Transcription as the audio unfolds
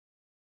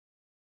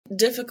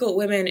difficult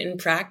women in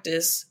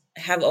practice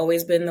have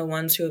always been the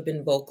ones who have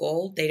been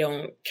vocal. They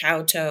don't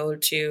kowtow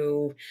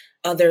to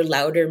other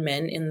louder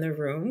men in the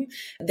room.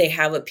 They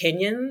have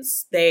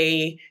opinions.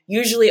 They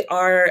usually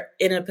are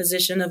in a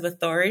position of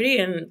authority,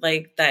 and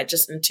like that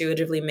just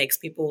intuitively makes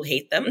people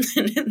hate them.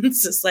 And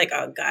it's just like,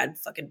 oh God,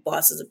 fucking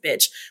boss is a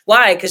bitch.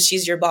 Why? Because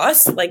she's your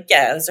boss? Like,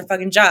 yeah, that's her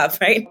fucking job,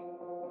 right?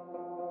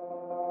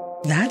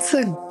 That's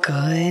a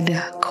good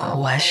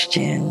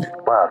question.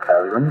 Wow,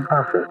 Callie, let me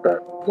process that.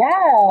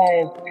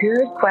 Yes,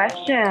 good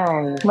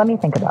question. Let me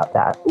think about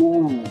that.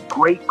 Ooh,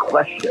 great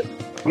question.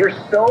 You're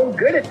so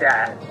good at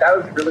that. That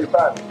was really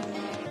fun.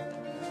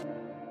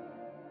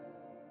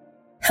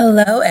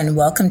 Hello and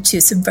welcome to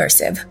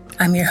Subversive.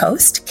 I'm your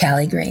host,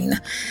 Callie Green.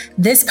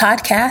 This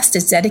podcast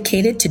is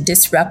dedicated to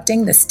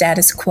disrupting the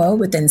status quo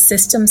within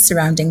systems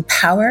surrounding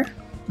power,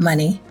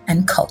 money,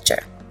 and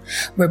culture.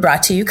 We're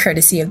brought to you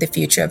courtesy of the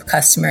Future of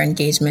Customer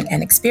Engagement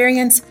and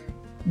Experience,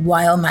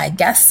 while my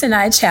guests and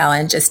I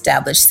challenge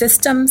established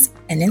systems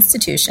and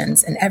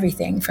institutions in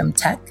everything from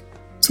tech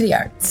to the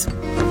arts.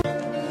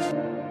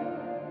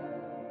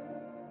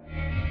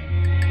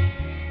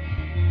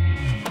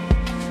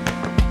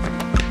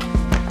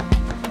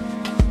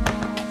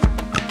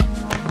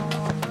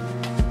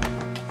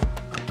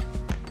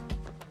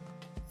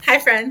 Hi,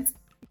 friends.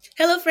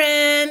 Hello,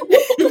 friend. How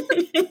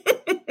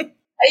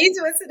you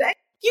doing today?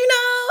 You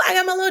know, I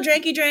got my little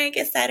drinky drink.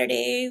 It's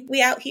Saturday.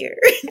 We out here.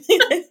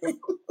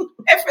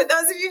 And for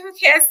those of you who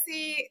can't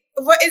see,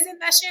 what is in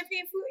that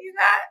champagne flute you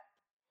got?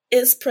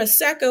 It's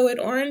Prosecco and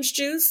orange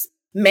juice.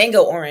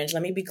 Mango orange,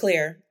 let me be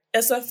clear.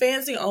 It's a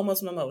fancy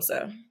almost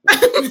mimosa.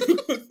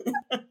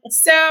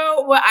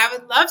 So what I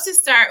would love to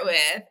start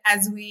with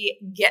as we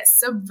get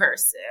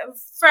subversive,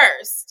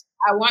 first,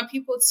 I want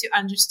people to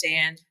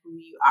understand who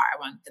you are. I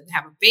want them to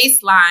have a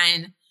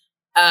baseline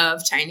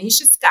of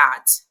Chinesha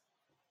Scott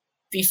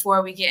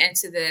before we get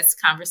into this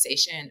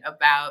conversation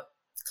about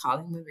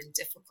calling women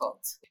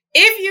difficult.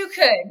 If you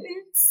could,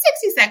 in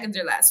 60 seconds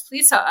or less,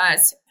 please tell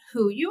us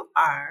who you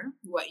are,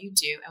 what you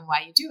do, and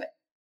why you do it.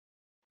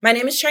 My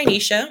name is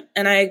Chinesha,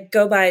 and I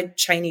go by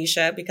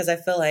Chinesha because I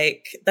feel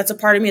like that's a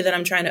part of me that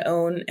I'm trying to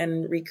own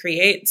and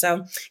recreate.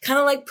 So kind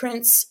of like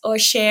Prince or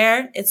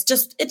Cher, it's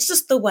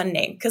just the one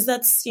name because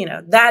that's,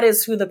 that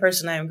is who the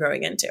person I am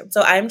growing into. So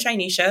I am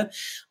Chinesha.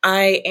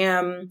 I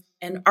am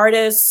an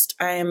artist.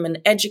 I am an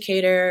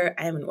educator.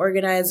 I am an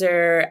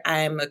organizer.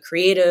 I'm a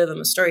creative.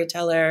 I'm a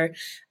storyteller.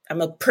 I'm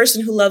a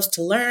person who loves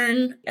to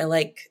learn. I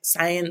like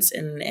science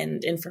and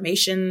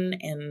information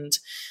and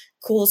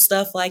cool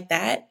stuff like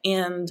that.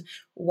 And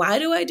why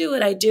do I do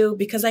what I do?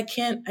 Because I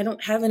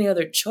don't have any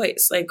other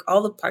choice. Like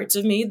all the parts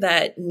of me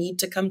that need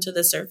to come to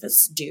the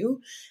surface do.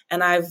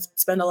 And I've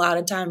spent a lot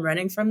of time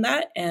running from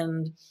that.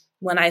 And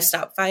when I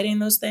stop fighting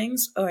those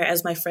things, or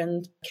as my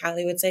friend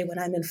Callie would say, when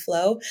I'm in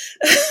flow,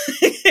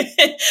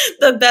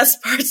 the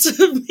best parts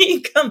of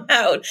me come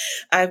out.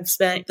 I've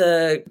spent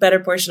the better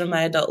portion of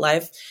my adult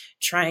life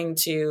trying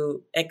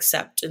to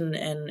accept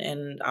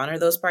and honor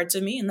those parts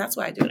of me. And that's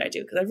why I do what I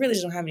do, because I really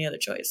just don't have any other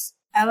choice.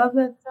 I love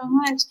that so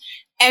much.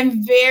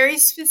 And very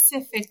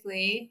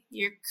specifically,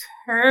 your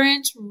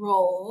current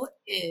role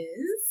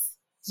is?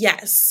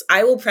 Yes,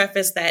 I will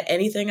preface that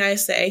anything I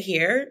say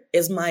here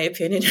is my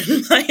opinion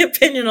and my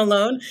opinion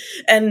alone,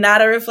 and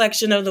not a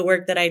reflection of the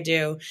work that I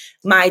do.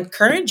 My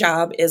current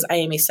job is I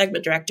am a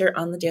segment director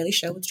on The Daily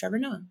Show with Trevor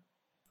Noah.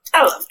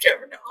 I love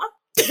Trevor Noah.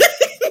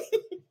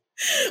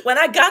 When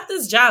I got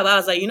this job, I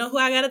was like, you know who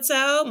I got to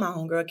tell? My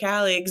homegirl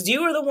Callie, because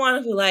you were the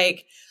one who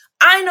I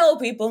know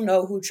people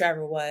know who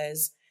Trevor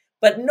was,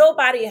 but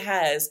nobody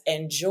has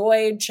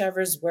enjoyed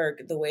Trevor's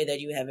work the way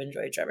that you have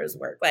enjoyed Trevor's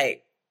work.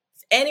 Like,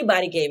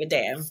 anybody gave a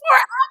damn.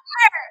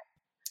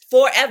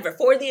 Forever.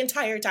 For the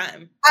entire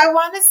time. I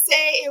want to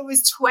say it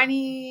was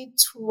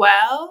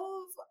 2012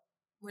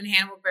 when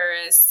Hannibal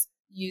Buress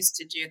used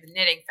to do the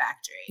Knitting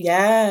Factory.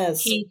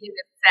 Yes. He did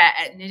a set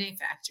at Knitting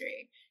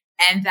Factory.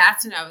 And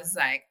that's when I was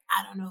like,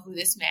 I don't know who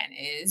this man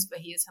is, but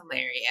he is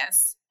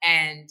hilarious.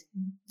 And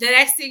the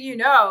next thing you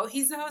know,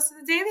 he's the host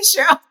of The Daily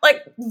Show.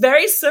 Like,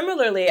 very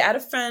similarly, I had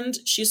a friend,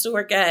 she used to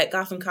work at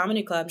Gotham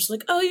Comedy Club. She's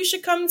like, oh, you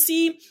should come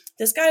see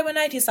this guy one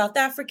night. He's South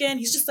African.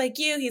 He's just like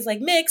you. He's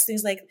like mixed.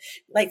 He's like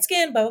light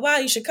skinned, blah, blah, blah.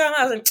 You should come.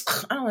 I was like,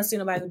 I don't want to see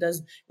nobody who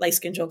does light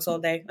skin jokes all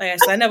day.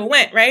 So I never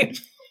went, right?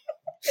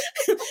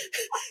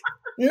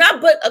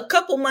 Not but a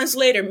couple months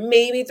later,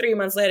 maybe 3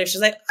 months later,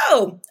 she's like,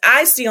 oh,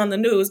 I see on the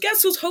news.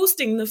 Guess who's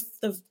hosting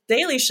the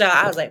Daily Show?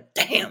 I was like,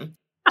 damn,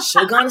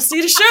 should have gone to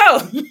see the show.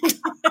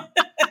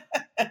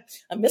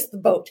 I missed the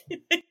boat.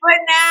 But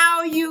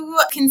now you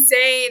can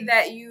say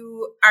that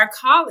you are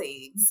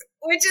colleagues,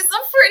 which is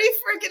a pretty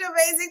freaking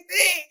amazing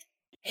thing.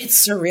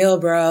 It's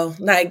surreal, bro.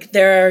 Like,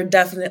 there are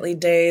definitely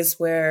days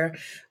where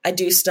I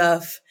do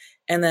stuff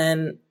and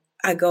then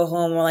I go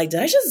home and I'm like,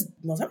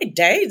 was that my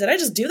day? Did I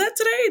just do that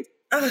today?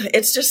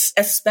 It's just,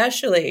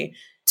 especially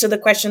to the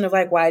question of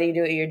like, why do you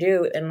do what you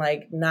do? And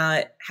like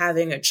not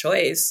having a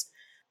choice.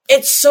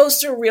 It's so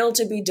surreal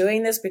to be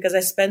doing this because I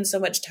spend so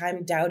much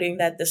time doubting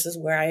that this is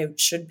where I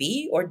should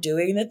be or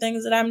doing the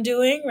things that I'm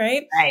doing,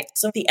 right? Right.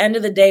 So at the end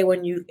of the day,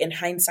 when you, in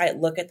hindsight,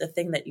 look at the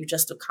thing that you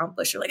just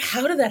accomplished, you're like,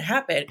 how did that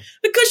happen?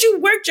 Because you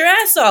worked your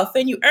ass off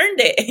and you earned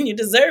it and you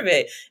deserve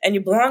it and you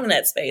belong in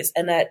that space.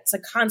 And that's a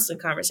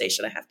constant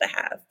conversation I have to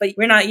have. But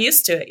we're not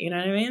used to it. You know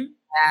what I mean?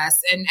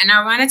 Yes. And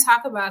I want to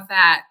talk about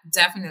that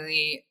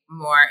definitely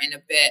more in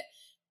a bit.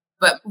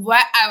 But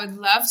what I would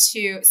love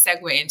to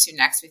segue into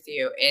next with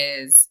you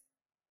is,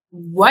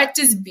 what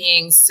does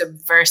being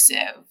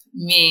subversive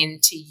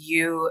mean to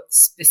you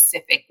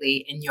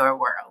specifically in your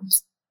world?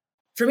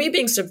 For me,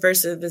 being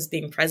subversive is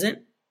being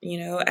present,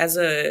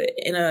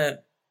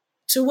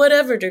 to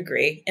whatever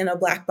degree, in a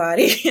Black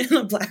body, in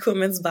a Black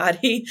woman's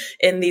body,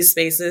 in these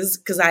spaces,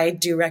 because I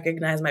do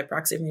recognize my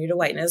proximity to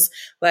whiteness,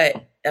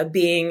 but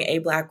being a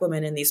Black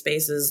woman in these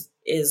spaces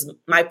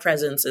my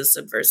presence is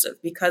subversive,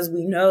 because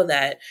we know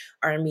that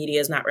our media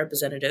is not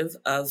representative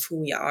of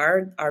who we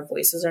are. Our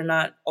voices are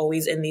not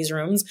always in these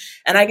rooms.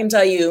 And I can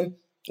tell you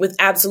with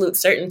absolute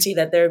certainty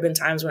that there have been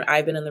times when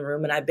I've been in the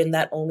room and I've been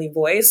that only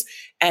voice,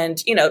 and,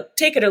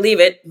 take it or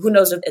leave it, who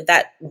knows if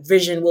that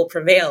vision will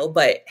prevail.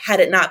 But had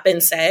it not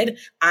been said,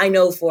 I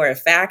know for a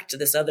fact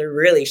this other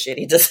really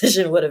shitty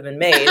decision would have been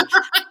made.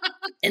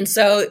 And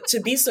so to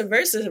be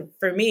subversive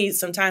for me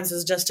sometimes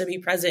is just to be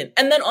present,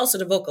 and then also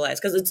to vocalize,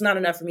 because it's not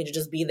enough for me to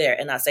just be there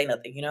and not say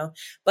nothing,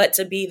 but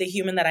to be the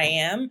human that I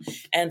am,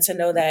 and to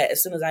know that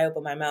as soon as I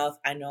open my mouth,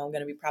 I know I'm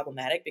going to be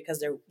problematic,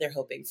 because they're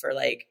hoping for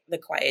like the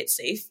quiet,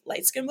 safe,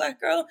 light-skinned Black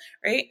girl,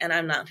 right? And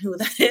I'm not who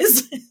that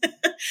is.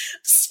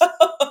 So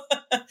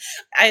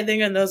I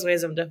think in those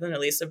ways, I'm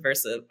definitely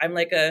subversive. I'm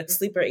like a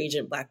sleeper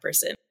agent Black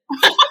person.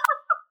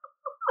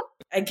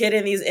 I get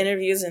in these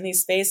interviews in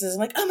these spaces. I'm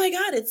like, oh my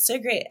God, it's so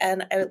great.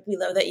 And we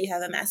love that you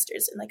have a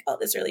master's, and like, oh,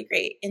 this really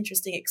great,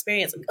 interesting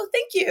experience. I'm like, oh,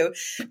 thank you.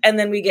 And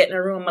then we get in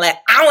a room, I'm like,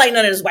 I don't like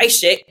none of this white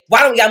shit. Why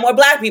don't we got more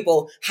Black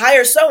people?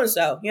 Hire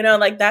so-and-so.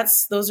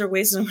 Those are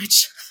ways in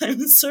which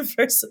I'm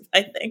subversive,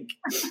 I think.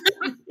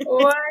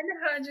 100%.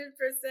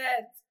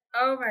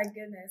 Oh my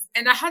goodness.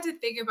 And I had to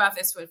think about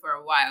this one for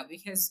a while,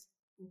 because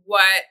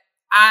what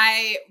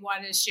I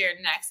want to share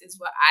next is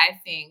what I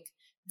think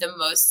the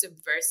most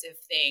subversive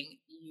thing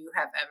you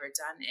have ever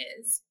done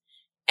is.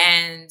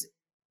 And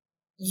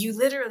you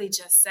literally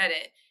just said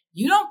it.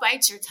 You don't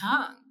bite your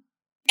tongue.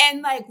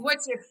 And like what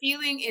you're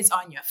feeling is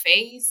on your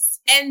face.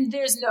 And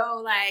there's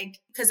no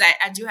because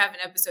I do have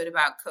an episode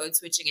about code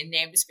switching and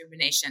name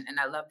discrimination. And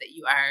I love that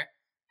you are,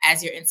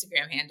 as your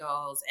Instagram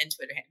handles and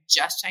Twitter handle,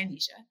 just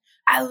Chinesha.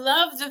 I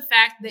love the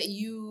fact that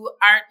you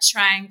aren't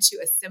trying to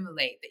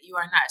assimilate, that you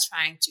are not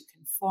trying to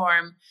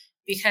conform,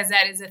 because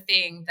that is a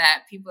thing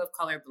that people of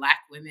color, Black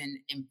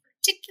women in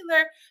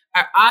particular,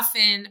 are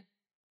often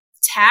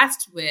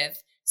tasked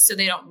with, so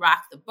they don't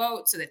rock the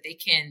boat, so that they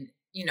can,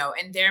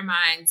 in their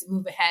minds,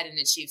 move ahead and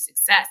achieve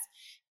success.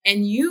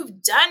 And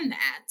you've done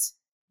that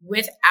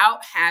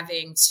without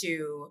having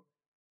to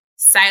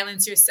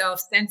silence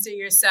yourself, censor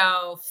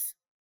yourself.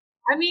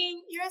 I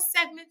mean, you're a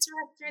segment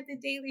director at The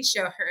Daily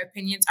Show. Her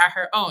opinions are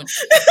her own.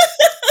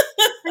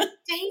 The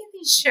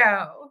Daily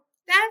Show.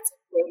 That's a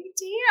big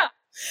deal.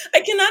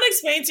 I cannot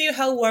explain to you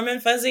how warm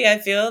and fuzzy I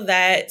feel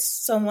that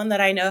someone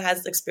that I know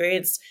has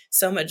experienced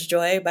so much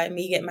joy by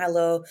me getting my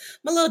little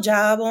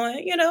job on,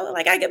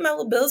 I get my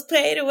little bills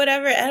paid or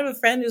whatever. I have a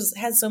friend who's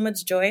had so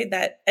much joy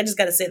that I just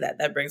got to say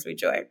that brings me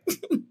joy.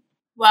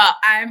 Well,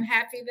 I'm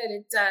happy that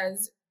it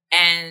does.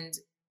 And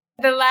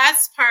the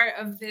last part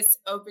of this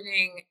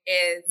opening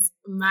is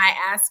my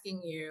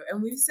asking you,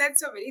 and we've said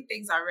so many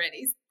things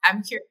already.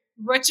 I'm curious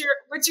what you're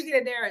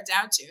going to narrow it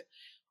down to.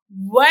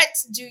 What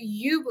do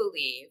you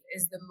believe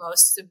is the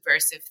most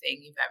subversive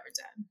thing you've ever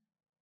done?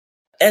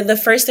 And the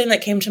first thing that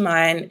came to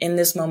mind in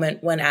this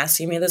moment when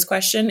asking me this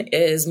question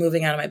is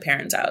moving out of my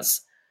parents'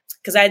 house.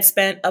 Because I'd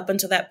spent up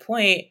until that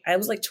point, I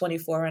was like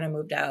 24 when I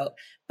moved out,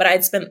 but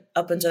I'd spent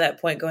up until that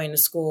point going to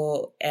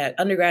school at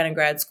undergrad and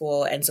grad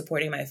school and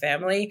supporting my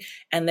family.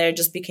 And there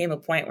just became a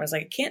point where I was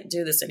like, I can't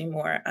do this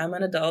anymore. I'm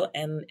an adult.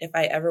 And if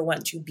I ever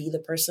want to be the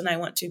person I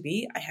want to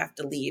be, I have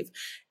to leave.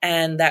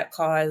 And that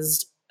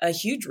caused a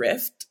huge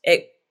rift.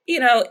 It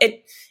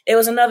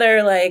was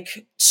another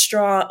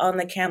straw on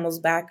the camel's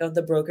back of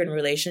the broken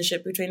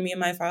relationship between me and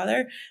my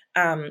father,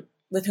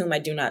 with whom I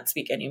do not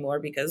speak anymore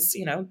because,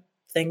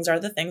 things are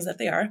the things that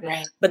they are.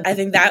 Right. But I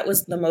think that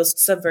was the most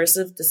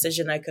subversive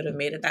decision I could have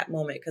made at that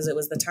moment, because it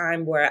was the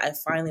time where I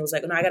finally was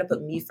like, no, I got to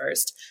put me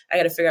first. I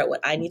got to figure out what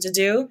I need to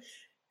do.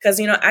 Because,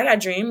 I got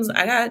dreams,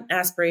 I got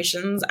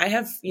aspirations. I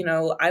have,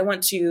 I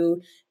want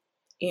to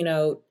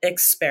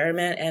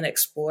experiment and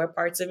explore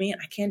parts of me.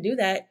 I can't do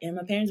that in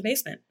my parents'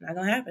 basement. Not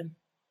gonna happen.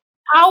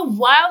 How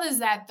wild is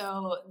that,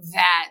 though,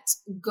 that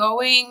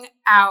going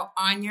out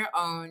on your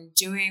own,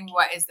 doing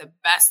what is the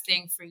best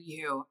thing for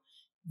you,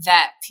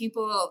 that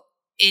people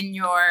in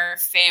your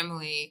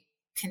family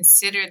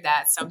considered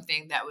that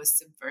something that was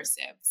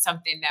subversive,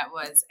 something that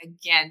was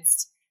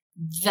against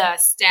the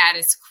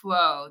status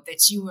quo,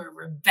 that you were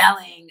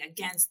rebelling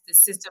against the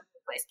system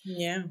in place.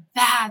 Yeah.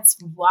 That's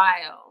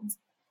wild.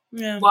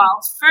 Yeah. Well,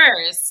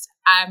 first,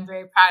 I'm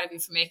very proud of you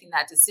for making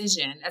that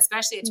decision,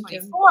 especially at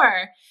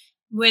 24,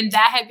 when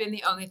that had been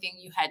the only thing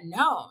you had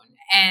known.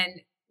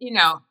 And,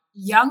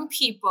 young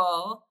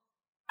people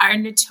are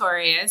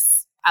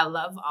notorious. I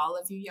love all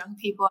of you young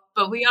people,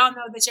 but we all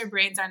know that your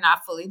brains are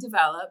not fully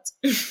developed.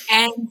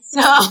 And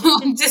so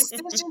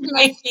decision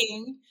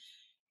making,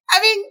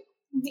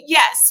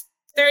 yes,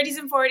 30s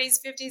and 40s,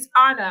 50s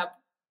on up,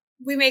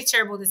 we make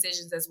terrible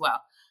decisions as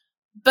well.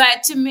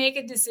 But to make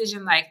a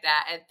decision like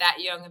that at that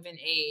young of an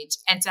age,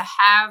 and to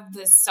have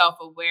this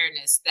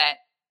self-awareness that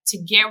to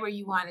get where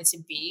you wanted to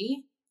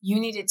be, you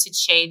needed to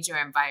change your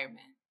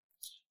environment.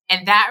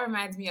 And that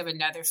reminds me of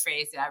another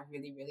phrase that I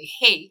really, really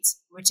hate,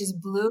 which is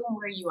bloom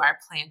where you are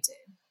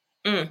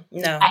planted.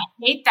 No. I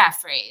hate that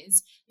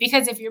phrase,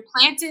 because if you're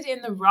planted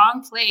in the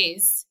wrong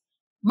place,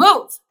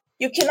 move.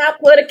 You cannot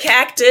put a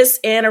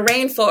cactus in a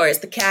rainforest.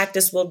 The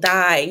cactus will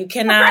die.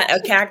 A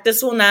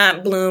cactus will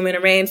not bloom in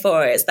a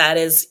rainforest. That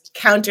is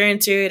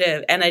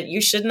counterintuitive, and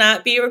you should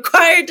not be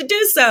required to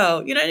do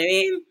so. You know what I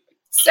mean?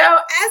 So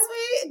as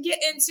we get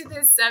into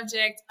this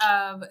subject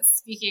of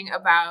speaking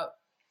about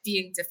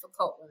being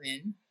difficult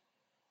women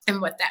and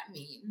what that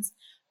means,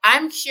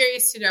 I'm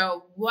curious to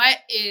know, what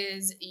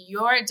is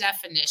your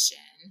definition,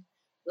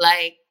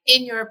 like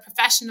in your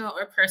professional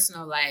or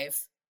personal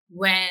life,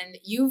 when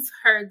you've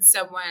heard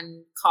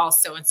someone call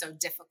so-and-so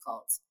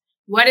difficult?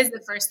 What is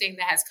the first thing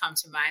that has come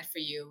to mind for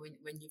you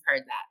when you've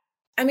heard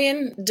that? I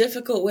mean,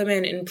 difficult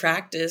women in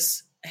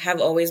practice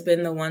have always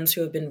been the ones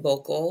who have been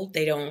vocal.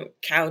 They don't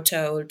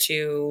kowtow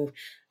to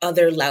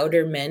other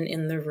louder men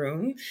in the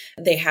room.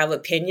 They have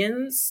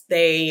opinions.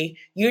 They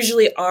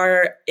usually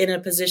are in a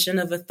position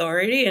of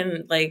authority,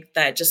 and like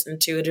that just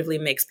intuitively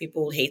makes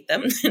people hate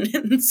them.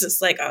 And it's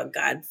just like, oh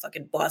God,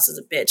 fucking boss is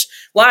a bitch.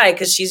 Why?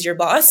 Because she's your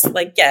boss?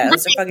 Like, yeah,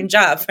 it's her fucking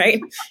job,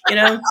 right? You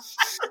know?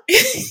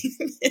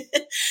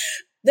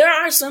 There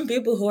are some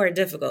people who are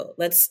difficult.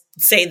 Let's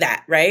say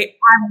that, right?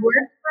 I've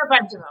worked for a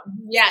bunch of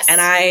them. Yes. And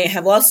I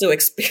have also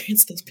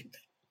experienced those people.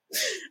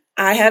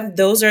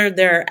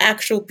 There are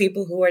actual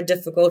people who are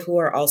difficult who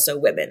are also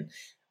women.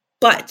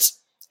 But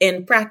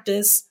in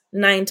practice,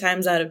 9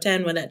 times out of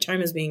 10, when that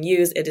term is being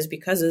used, it is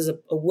because there's a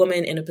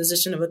woman in a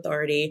position of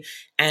authority,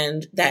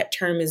 and that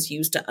term is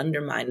used to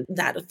undermine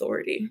that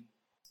authority.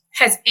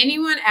 Has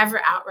anyone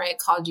ever outright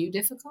called you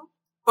difficult,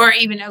 or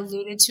even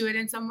alluded to it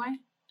in some way?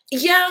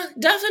 Yeah,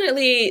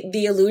 definitely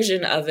the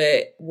illusion of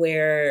it,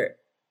 where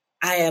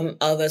I am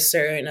of a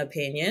certain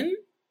opinion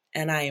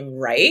and I am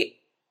right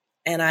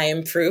and I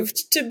am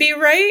proved to be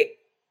right.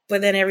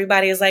 But then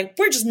everybody is like,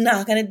 we're just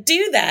not going to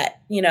do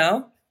that,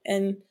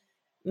 and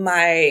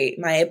my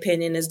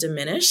opinion is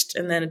diminished.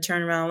 And then I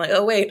turn around like,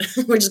 oh, wait,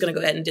 we're just going to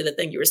go ahead and do the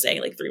thing you were saying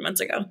like 3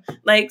 months ago.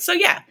 Like, so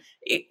yeah,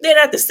 they didn't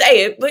have to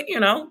say it, but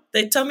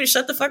they tell me to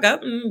shut the fuck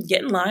up and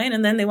get in line.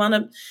 And then they wound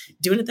up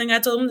doing the thing I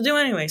told them to do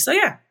anyway. So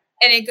yeah.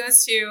 And it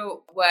goes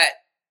to what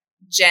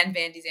Jen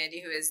Van Zandt,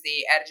 who is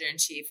the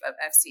editor-in-chief of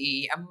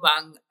FCE,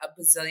 among a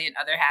bazillion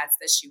other hats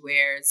that she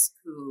wears,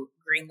 who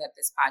greenlit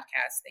this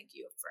podcast. Thank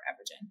you forever,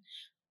 Jen.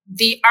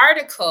 The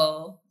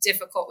article,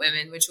 Difficult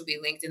Women, which will be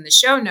linked in the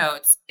show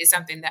notes, is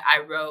something that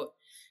I wrote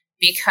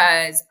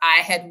because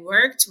I had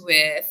worked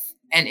with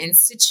an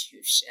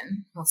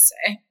institution, we'll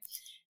say.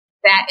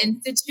 That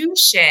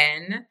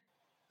institution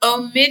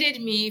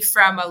omitted me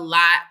from a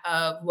lot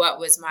of what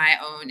was my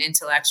own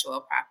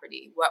intellectual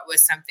property, what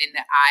was something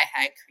that I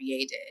had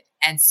created.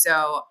 And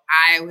so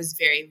I was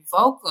very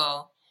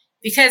vocal,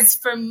 because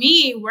for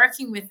me,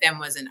 working with them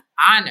was an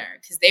honor,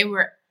 because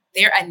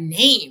they're a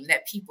name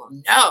that people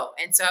know.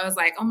 And so I was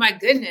like, oh my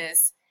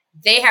goodness,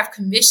 they have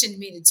commissioned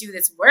me to do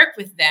this work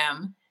with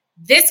them.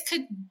 This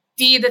could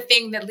be the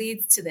thing that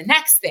leads to the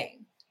next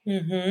thing.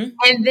 Mm-hmm.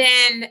 And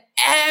then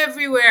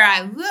everywhere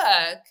I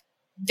look,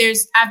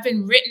 I've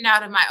been written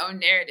out of my own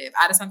narrative,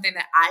 out of something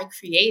that I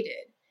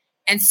created.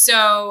 And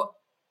so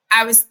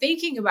I was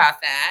thinking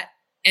about that,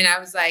 and I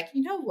was like,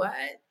 you know what?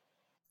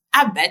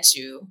 I bet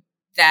you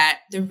that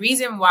the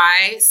reason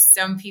why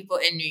some people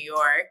in New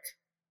York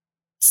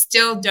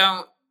still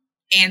don't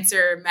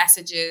answer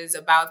messages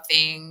about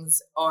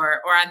things, or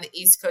on the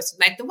East Coast,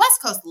 like the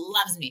West Coast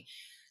loves me,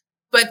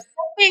 but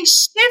something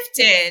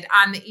shifted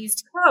on the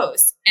East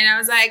Coast. And I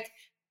was like,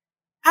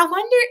 I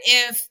wonder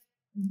if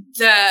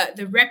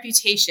the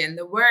reputation,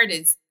 the word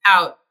is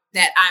out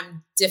that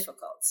I'm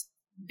difficult,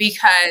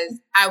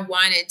 because I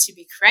wanted to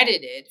be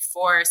credited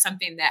for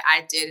something that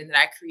I did and that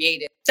I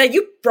created. That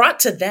you brought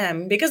to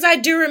them, because I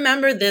do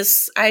remember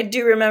this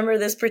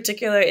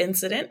particular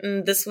incident,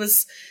 and this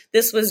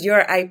was your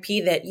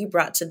IP that you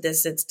brought to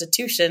this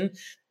institution.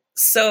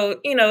 So,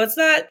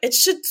 it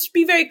should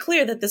be very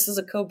clear that this is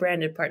a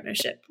co-branded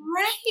partnership.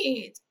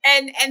 Right.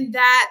 And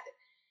that,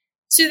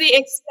 to the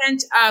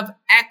extent of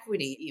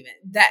equity, even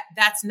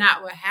that's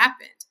not what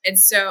happened. And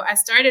so I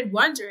started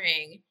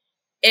wondering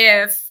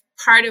if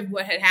part of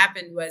what had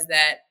happened was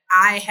that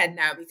I had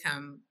now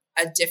become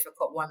a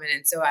difficult woman.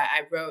 And so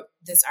I wrote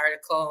this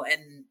article,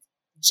 and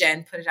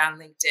Jen put it on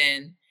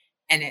LinkedIn,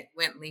 and it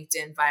went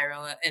LinkedIn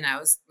viral, and I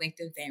was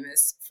LinkedIn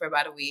famous for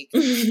about a week.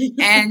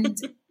 And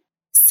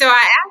So I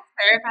asked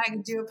her if I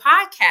could do a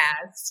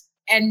podcast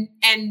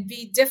and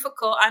be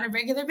difficult on a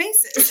regular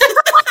basis.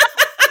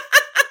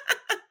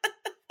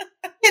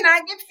 Can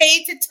I get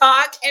paid to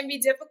talk and be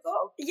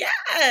difficult? Yes.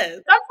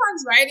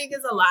 Sometimes writing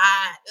is a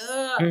lot.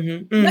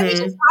 Let me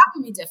just talk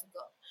and be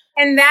difficult.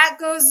 And that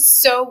goes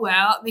so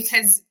well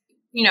because,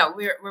 you know,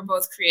 we're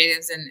both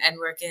creatives and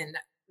work in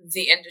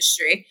the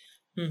industry.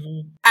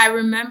 I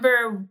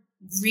remember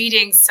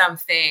reading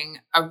something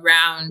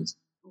around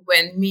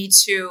when Me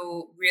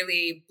Too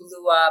really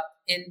blew up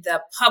in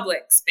the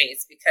public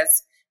space,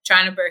 because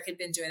Tarana Burke had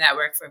been doing that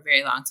work for a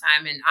very long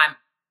time. And I'm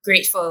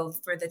grateful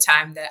for the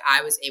time that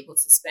I was able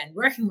to spend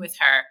working with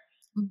her.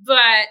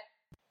 But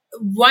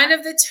one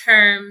of the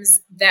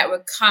terms that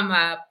would come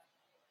up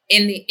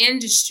in the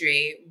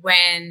industry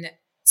when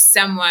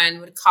someone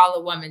would call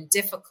a woman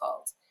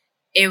difficult,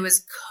 it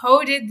was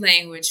coded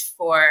language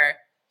for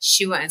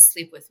she wouldn't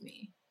sleep with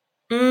me.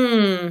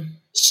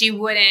 She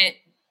wouldn't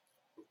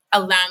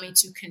allow me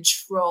to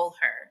control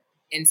her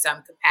in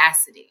some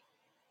capacity.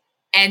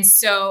 And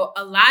so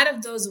a lot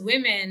of those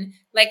women,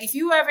 like if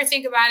you ever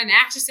think about an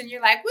actress and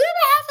you're like,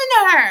 whatever happened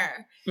to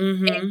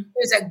her?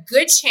 There's a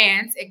good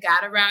chance it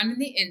got around in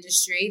the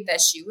industry that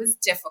she was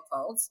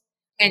difficult.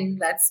 And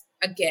let's,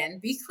 again,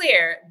 be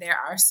clear, there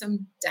are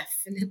some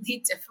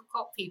definitely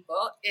difficult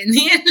people in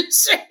the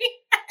industry.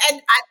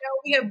 And I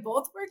know we have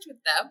both worked with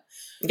them.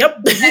 Yep.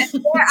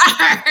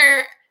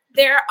 But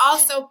there are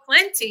also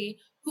plenty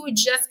who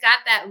just got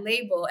that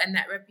label and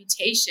that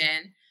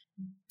reputation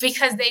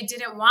because they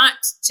didn't want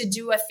to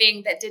do a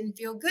thing that didn't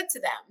feel good to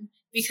them,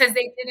 because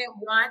they didn't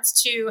want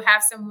to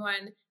have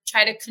someone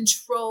try to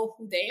control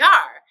who they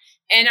are.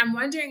 And I'm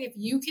wondering if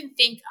you can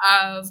think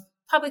of,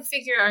 public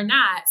figure or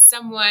not,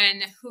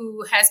 someone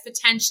who has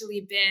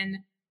potentially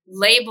been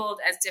labeled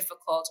as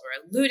difficult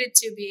or alluded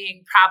to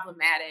being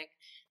problematic,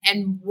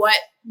 and what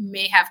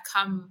may have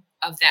come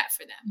of that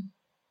for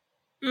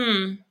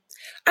them.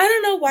 I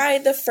don't know why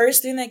the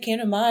first thing that came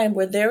to mind,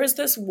 where there was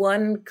this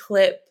one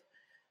clip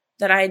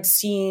that I'd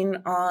seen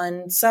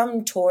on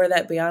some tour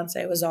that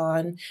Beyonce was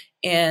on,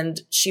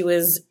 and she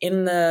was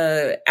in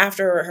the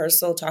after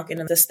rehearsal talking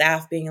to the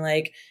staff, being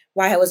like,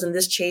 why wasn't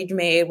this change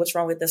made? What's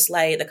wrong with this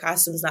light? The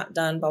costume's not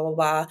done, blah, blah,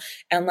 blah.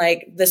 And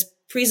like this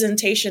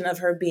presentation of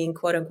her being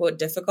quote unquote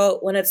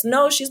difficult, when it's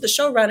no, she's the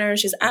showrunner.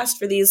 She's asked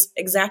for these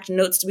exact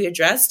notes to be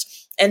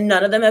addressed, and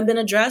none of them have been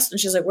addressed. And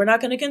she's like, we're not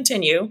going to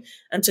continue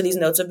until these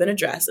notes have been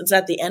addressed. It's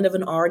at the end of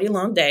an already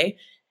long day.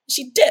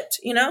 She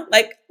dipped, you know,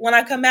 like when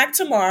I come back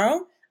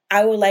tomorrow,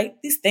 I would like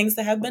these things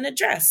to have been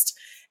addressed.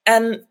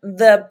 And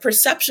the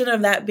perception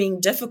of that being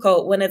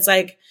difficult, when it's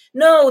like,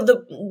 no,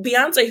 the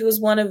Beyonce, who is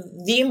one of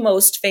the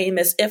most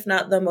famous, if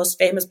not the most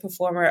famous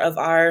performer of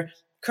our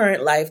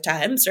current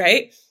lifetimes,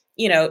 right?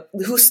 You know,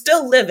 who's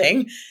still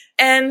living.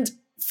 And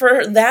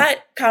for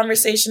that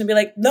conversation to be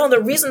like, no, the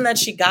reason that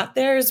she got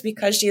there is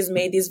because she has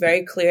made these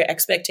very clear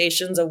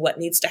expectations of what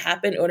needs to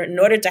happen in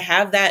order to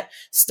have that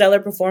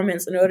stellar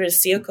performance, in order to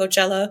see a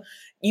Coachella,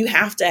 you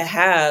have to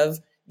have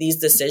these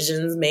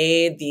decisions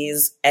made,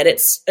 these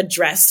edits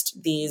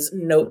addressed, these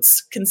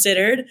notes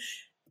considered.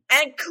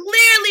 And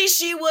clearly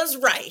she was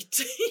right.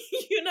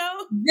 You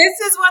know? This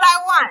is what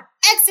I want.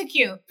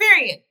 Execute.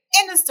 Period.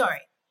 End of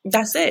story.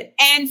 That's it.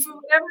 And for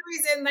whatever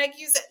reason, like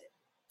you said,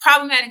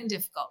 problematic and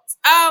difficult.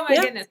 Oh my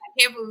goodness.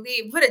 I can't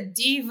believe, what a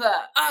diva.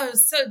 Oh, it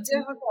was so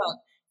difficult.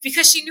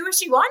 Because she knew what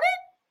she wanted?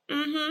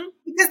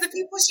 Because the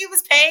people she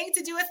was paying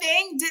to do a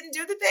thing didn't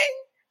do the thing?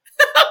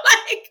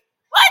 Like,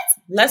 what?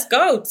 Let's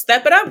go.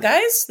 Step it up,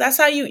 guys. That's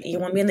how you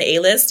want to be in the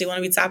A-list. You want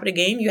to be top of the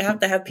game. You have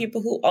to have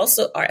people who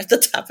also are at the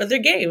top of their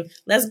game.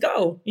 Let's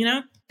go, you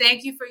know?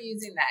 Thank you for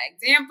using that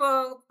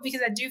example,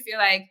 because I do feel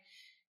like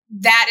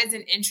that is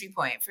an entry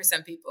point for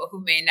some people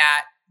who may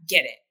not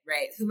get it,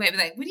 right? Who might be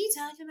like, what are you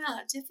talking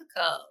about?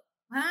 Difficult.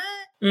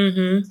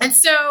 What? And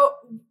so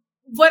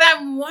what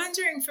I'm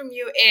wondering from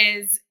you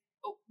is,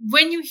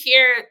 when you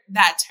hear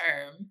that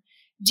term,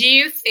 do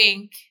you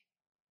think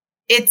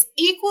it's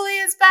equally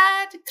as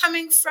bad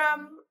coming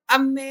from a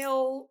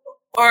male,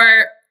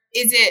 or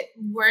is it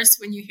worse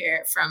when you hear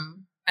it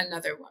from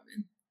another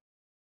woman?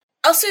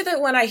 I'll say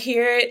that when I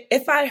hear it,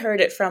 if I heard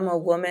it from a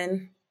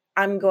woman,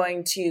 I'm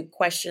going to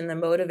question the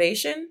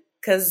motivation,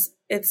 because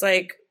it's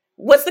like,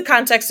 what's the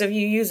context of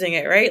you using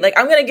it, right? Like,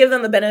 I'm going to give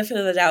them the benefit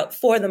of the doubt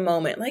for the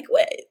moment. Like,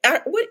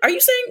 what are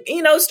you saying?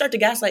 You know, start to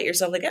gaslight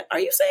yourself. Like, are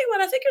you saying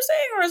what I think you're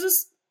saying? Or is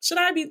this, should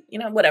I be, you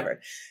know, whatever.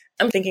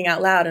 I'm thinking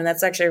out loud. And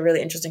that's actually a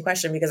really interesting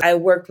question, because I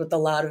worked with a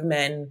lot of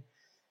men,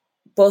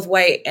 both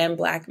white and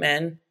Black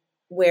men,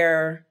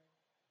 where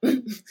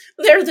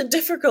they're the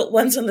difficult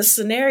ones in the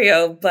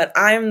scenario, but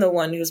I'm the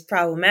one who's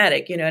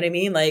problematic. You know what I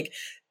mean? Like,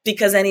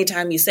 because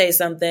anytime you say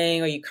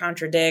something or you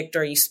contradict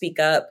or you speak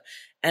up,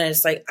 and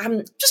it's like,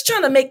 I'm just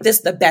trying to make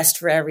this the best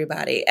for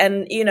everybody.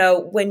 And, you know,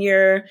 when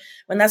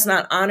that's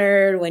not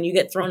honored, when you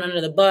get thrown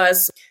under the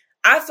bus,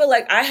 I feel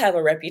like I have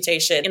a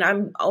reputation, and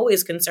I'm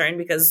always concerned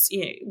because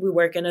we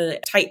work in a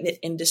tight-knit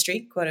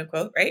industry, quote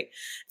unquote, right?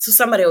 So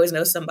somebody always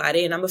knows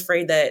somebody, and I'm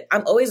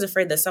always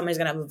afraid that somebody's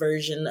going to have a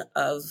version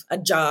of a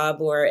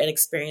job or an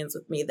experience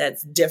with me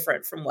that's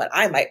different from what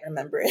I might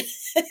remember it.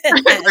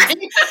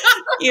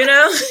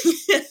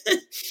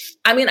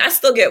 I mean, I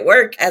still get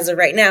work as of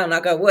right now,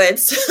 knock on wood.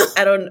 So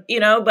I don't,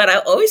 but I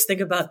always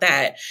think about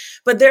that.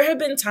 But there have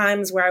been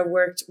times where I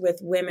worked with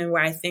women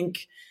where I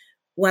think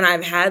when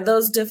I've had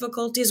those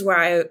difficulties, where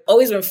I've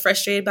always been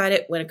frustrated by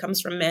it when it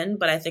comes from men,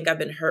 but I think I've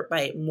been hurt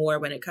by it more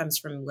when it comes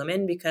from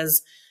women,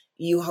 because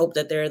you hope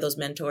that there are those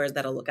mentors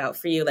that'll look out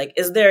for you. Like,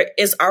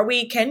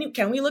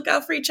 can we look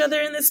out for each other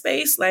in this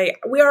space? Like,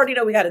 we already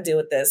know we got to deal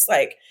with this.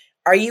 Like,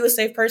 are you a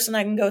safe person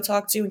I can go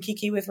talk to and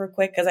kiki with real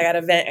quick? Cause I got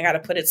to vent. I got to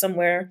put it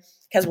somewhere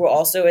because we're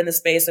also in the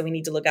space and we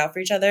need to look out for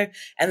each other.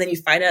 And then you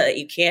find out that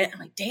you can't. I'm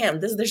like, damn,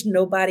 there's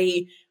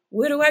nobody.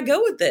 Where do I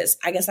go with this?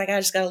 I guess I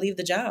just got to leave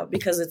the job,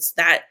 because it's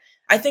that.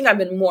 I think I've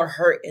been more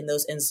hurt in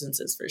those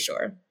instances for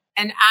sure.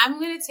 And I'm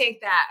going to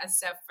take that a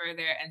step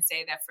further and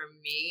say that for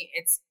me,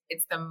 it's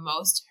the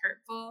most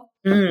hurtful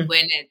when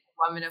it's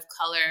a woman of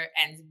color,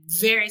 and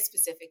very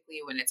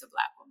specifically when it's a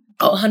Black woman.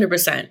 Oh,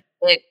 100%.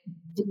 It's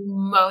the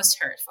most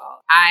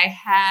hurtful. I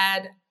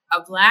had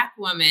a Black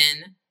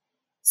woman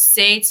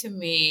say to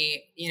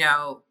me,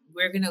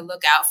 we're going to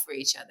look out for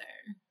each other.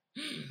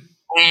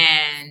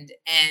 And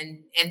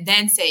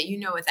then say, you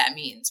know what that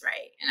means,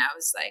 right? And I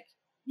was like,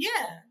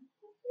 yeah.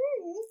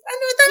 I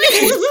know what that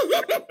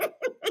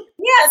means.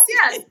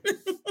 Yes.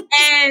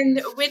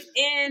 And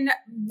within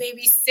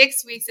maybe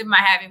 6 weeks of my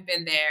having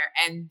been there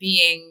and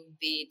being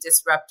the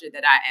disruptor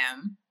that I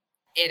am,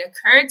 it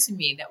occurred to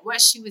me that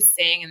what she was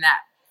saying in that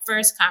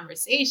first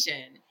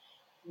conversation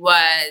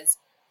was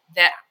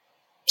that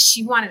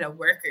she wanted a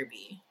worker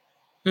bee.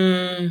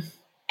 And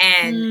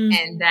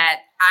that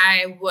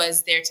I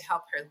was there to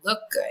help her look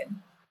good.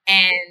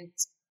 And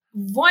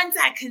once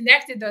I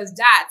connected those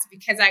dots,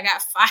 because I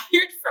got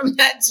fired from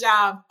that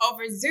job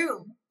over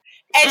Zoom,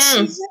 and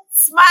she's just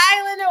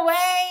smiling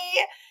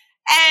away,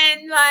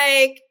 and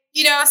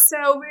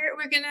so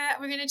we're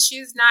gonna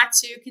choose not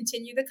to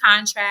continue the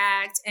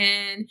contract.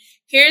 And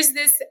here's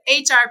this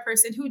HR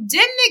person who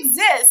didn't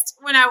exist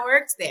when I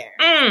worked there.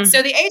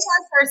 So the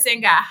HR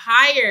person got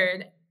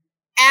hired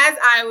as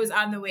I was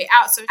on the way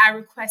out. So I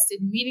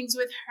requested meetings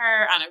with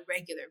her on a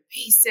regular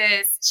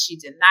basis. She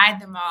denied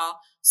them all.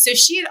 So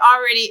she had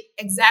already,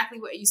 exactly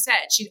what you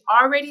said, she'd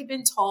already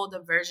been told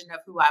a version of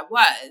who I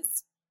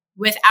was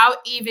without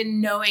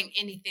even knowing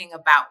anything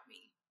about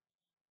me.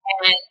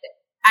 And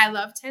I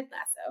love Ted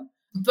Lasso,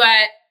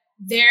 but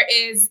there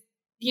is,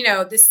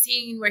 the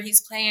scene where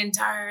he's playing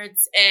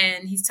darts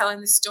and he's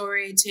telling the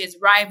story to his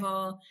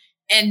rival.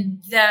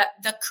 And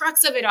the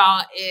crux of it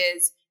all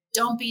is,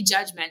 don't be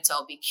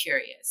judgmental, be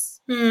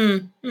curious.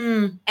 And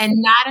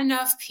not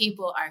enough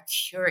people are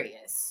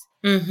curious.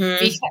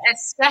 Because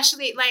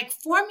especially,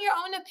 form your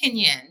own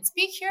opinions.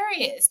 Be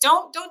curious.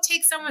 Don't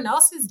take someone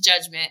else's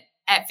judgment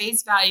at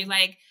face value.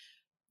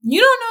 You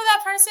don't know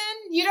that person.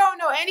 You don't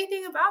know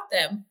anything about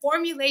them.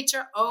 Formulate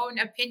your own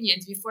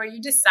opinions before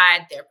you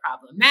decide they're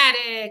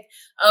problematic.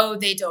 Oh,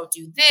 they don't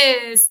do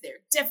this.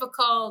 They're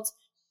difficult.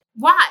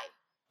 Why?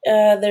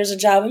 There's a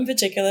job in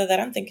particular that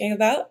I'm thinking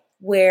about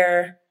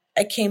where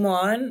I came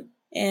on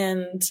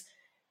and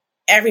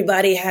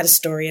everybody had a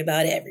story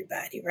about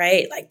everybody,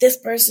 right? Like, this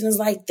person is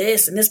like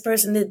this and this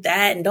person did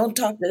that, and don't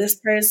talk to this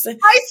person.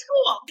 High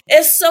school.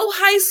 It's so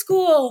high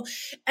school.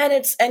 And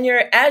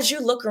as you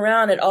look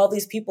around at all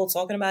these people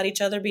talking about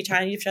each other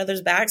behind each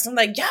other's backs, I'm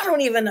like, y'all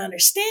don't even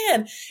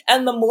understand.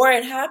 And the more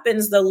it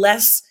happens, the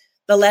less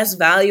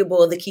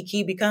valuable the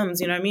kiki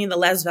becomes, you know what I mean? The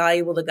less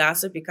valuable the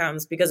gossip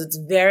becomes, because it's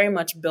very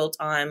much built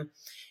on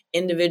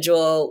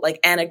individual,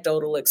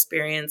 anecdotal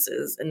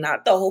experiences and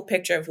not the whole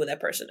picture of who that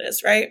person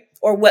is, right?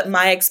 Or what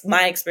my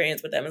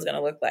experience with them is going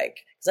to look like.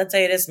 Because I'll tell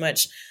you this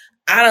much,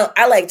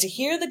 I like to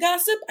hear the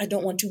gossip. I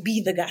don't want to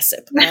be the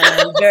gossip.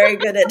 I'm very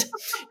good at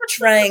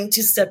trying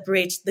to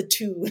separate the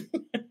two.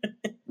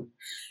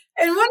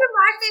 And one of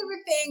my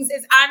favorite things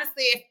is,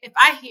 honestly, if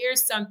I hear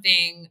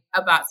something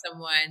about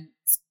someone,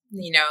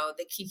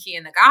 the kiki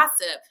and the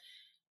gossip,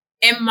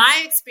 and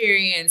my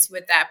experience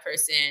with that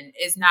person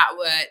is not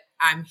what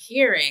I'm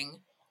hearing,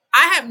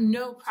 I have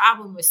no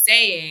problem with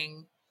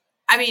saying,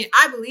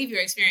 I believe your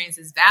experience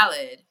is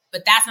valid,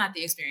 but that's not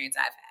the experience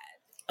I've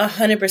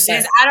had. 100%.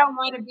 Because I don't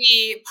want to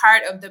be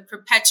part of the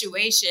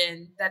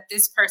perpetuation that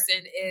this person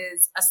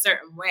is a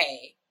certain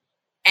way.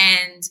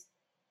 And,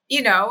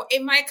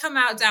 it might come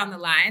out down the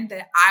line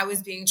that I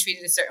was being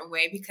treated a certain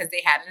way because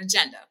they had an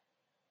agenda.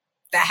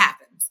 That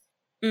happens.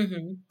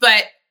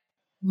 But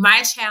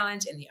my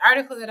challenge in the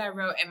article that I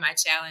wrote, and my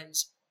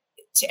challenge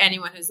to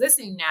anyone who's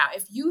listening now,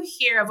 if you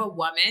hear of a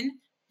woman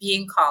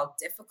being called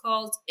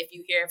difficult, if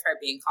you hear of her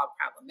being called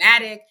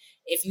problematic,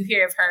 if you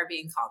hear of her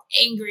being called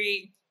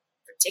angry,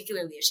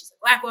 particularly if she's a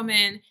Black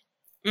woman,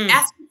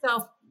 ask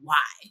yourself why.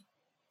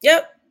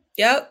 Yep.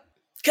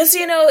 Because,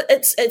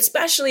 it's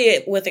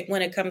especially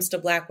when it comes to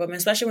Black women,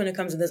 especially when it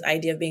comes to this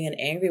idea of being an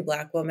angry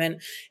Black woman,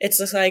 it's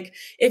just like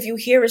if you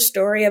hear a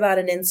story about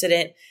an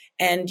incident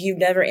and you've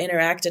never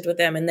interacted with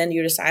them and then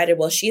you decided,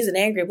 well, she's an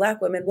angry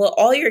Black woman. Well,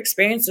 all your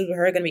experiences with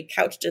her are going to be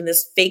couched in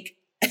this fake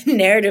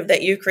narrative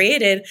that you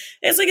created.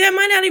 It's like that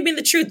might not even be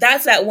the truth.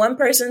 That's that one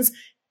person's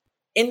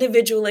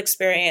individual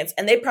experience,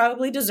 and they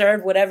probably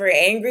deserve whatever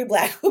angry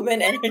Black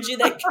woman energy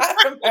they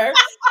got from her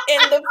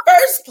in the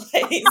first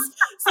place.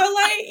 So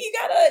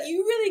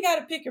you really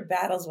gotta pick your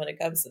battles when it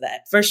comes to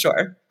that, for sure.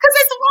 Because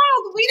it's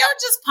wild. We don't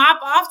just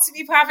pop off to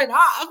be popping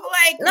off.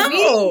 No.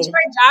 We enjoy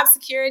job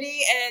security,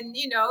 and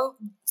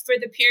for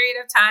the period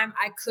of time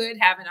I could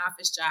have an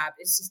office job,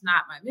 it's just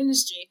not my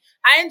ministry.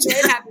 I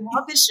enjoyed having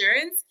health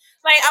insurance.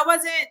 I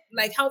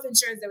wasn't health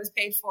insurance that was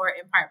paid for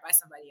in part by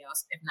somebody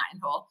else, if not in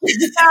whole. So,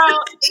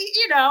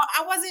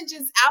 I wasn't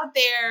just out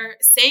there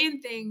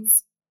saying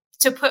things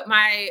to put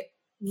my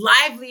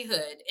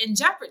livelihood in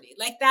jeopardy.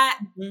 That.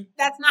 Mm-hmm.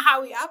 That's not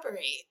how we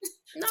operate.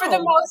 No. For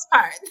the most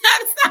part.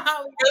 That's not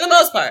how we For the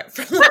most part.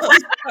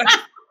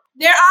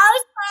 There are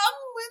some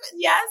women,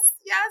 yes,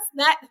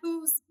 that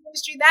whose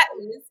ministry that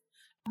is,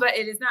 but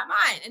it is not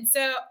mine. And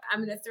so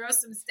I'm going to throw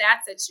some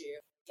stats at you.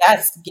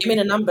 Yes, give me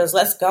the numbers.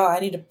 Let's go. I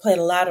need to play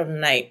the lotto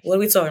tonight. What are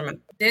we talking about?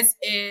 This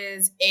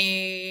is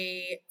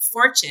a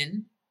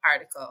Fortune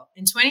article.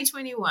 In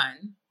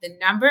 2021, the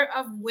number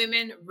of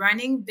women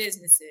running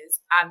businesses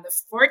on the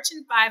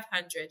Fortune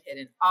 500 hit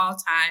an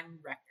all-time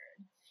record.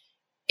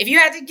 If you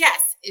had to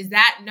guess, is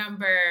that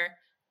number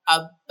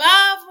above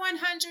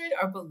 100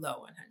 or below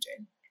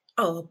 100?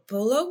 Oh,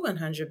 below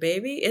 100,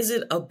 baby. Is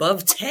it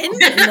above 10?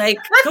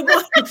 Come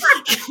on.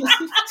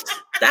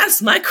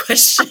 That's my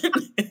question.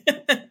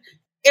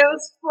 It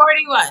was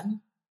 41.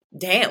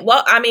 Damn.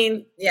 Well,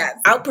 yes.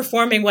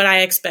 Outperforming what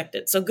I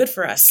expected. So good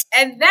for us.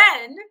 And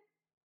then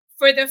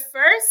for the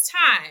first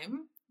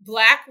time,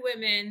 Black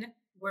women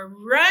were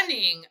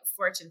running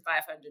Fortune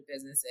 500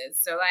 businesses.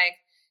 So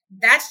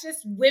that's just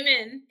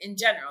women in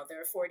general.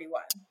 There are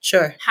 41.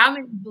 Sure. How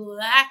many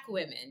Black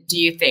women do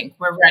you think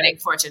were running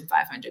Fortune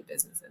 500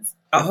 businesses?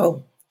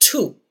 Oh,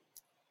 2.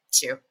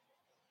 2.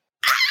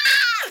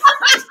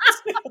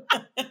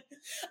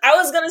 I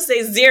was going to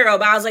say 0,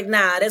 but I was like,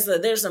 nah,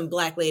 there's some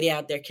Black lady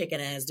out there kicking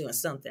ass doing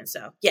something.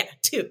 So, yeah,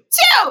 2. 2!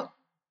 For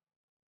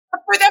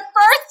the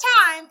first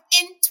time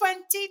in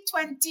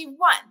 2021.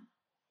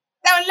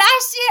 That was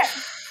last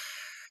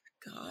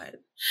year. God.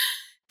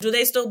 Do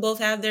they still both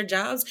have their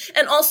jobs?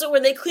 And also,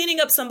 were they cleaning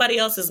up somebody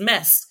else's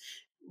mess?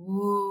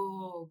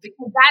 Ooh,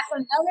 because that's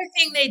another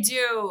thing they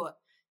do.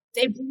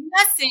 They bring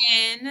us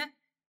in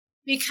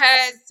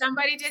because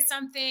somebody did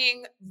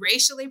something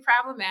racially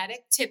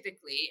problematic,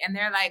 typically, and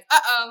they're like,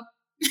 uh-oh,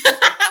 we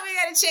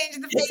got to change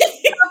the face of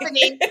the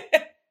company.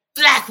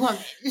 Black woman.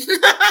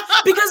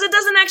 Because it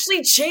doesn't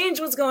actually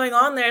change what's going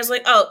on there. It's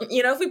like,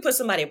 if we put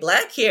somebody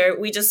Black here,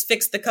 we just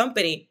fix the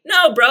company.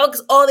 No, bro,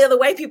 because all the other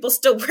white people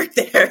still work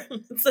there.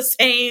 It's the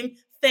same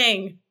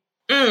thing.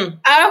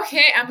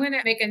 Okay, I'm going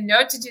to make a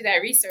note to do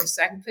that research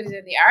so I can put it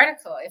in the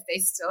article if they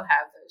still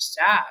have those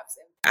jobs.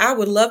 I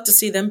would love to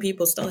see them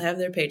people still have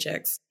their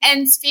paychecks.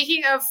 And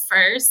speaking of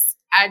firsts,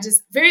 I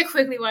just very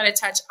quickly want to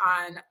touch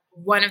on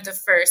one of the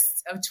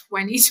firsts of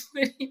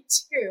 2022.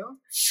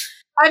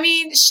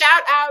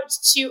 Shout out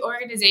to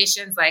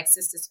organizations like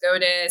Sister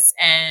SCOTUS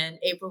and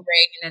April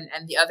Reagan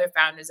and the other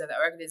founders of the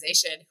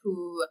organization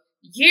who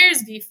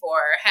years before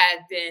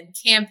had been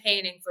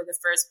campaigning for the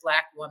first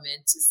Black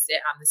woman to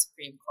sit on the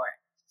Supreme Court.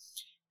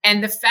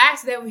 And the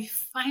fact that we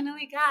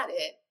finally got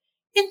it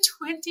in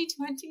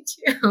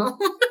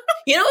 2022.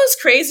 You know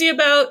what's crazy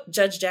about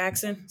Judge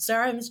Jackson?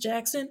 Sorry, Miss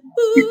Jackson.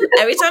 Ooh.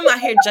 Every time I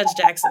hear Judge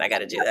Jackson, I got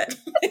to do that.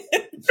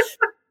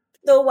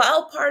 The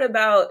wild part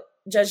about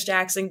Judge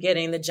Jackson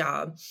getting the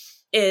job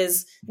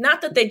is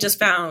not that they just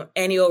found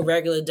any old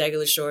regular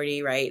degular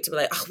shorty, right? To be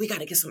like, oh, we got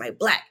to get somebody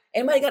Black.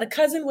 Anybody got a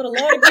cousin with a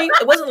law degree?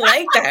 It wasn't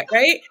like that,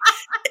 right?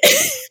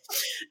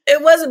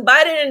 It wasn't.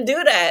 Biden didn't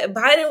do that.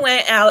 Biden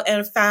went out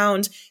and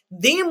found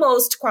the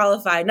most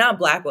qualified, not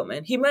Black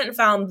woman. He went and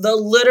found the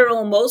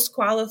literal most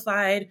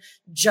qualified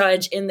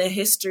judge in the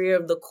history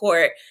of the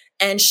court.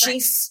 And she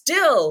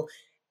still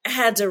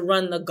had to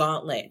run the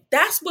gauntlet.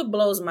 That's what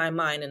blows my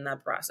mind in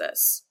that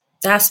process.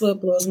 That's what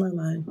blows my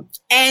mind.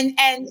 And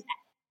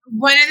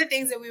one of the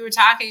things that we were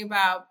talking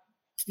about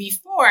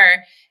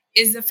before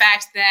is the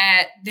fact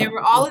that there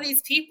were all of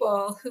these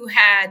people who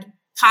had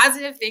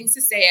positive things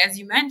to say, as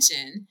you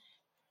mentioned,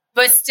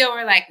 but still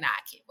were like, nah,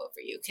 I can't vote for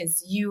you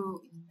because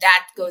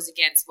that goes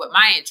against what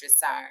my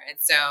interests are. And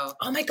so,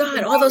 oh my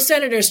God, all those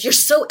senators, you're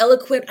so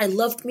eloquent. I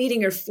loved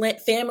meeting your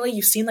family.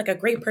 You seem like a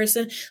great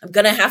person. I'm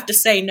going to have to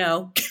say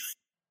no.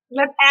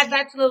 Let's add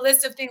that to the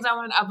list of things I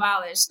want to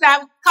abolish.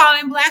 Stop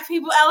calling Black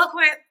people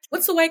eloquent.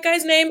 What's the white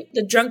guy's name?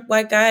 The drunk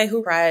white guy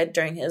who cried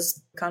during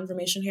his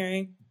confirmation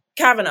hearing?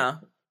 Kavanaugh.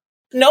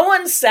 No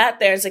one sat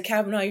there and said,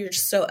 Kavanaugh, you're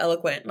just so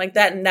eloquent. Like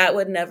that, and that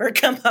would never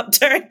come up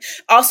during.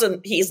 Also,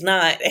 he's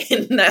not,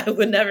 and I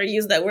would never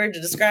use that word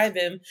to describe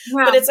him.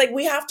 Wow. But it's like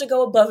we have to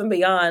go above and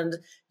beyond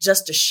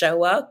just to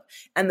show up.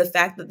 And the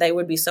fact that they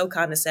would be so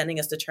condescending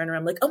as to turn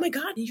around like, oh my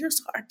God, you're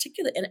so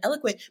articulate and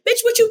eloquent.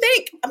 Bitch, what you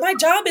think? My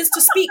job is to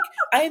speak.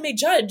 I am a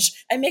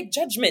judge. I make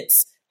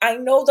judgments. I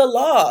know the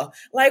law.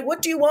 Like,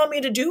 what do you want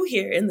me to do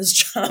here in this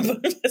job?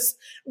 It's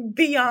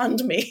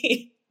beyond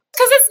me.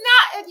 Because it's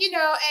not,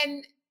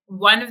 and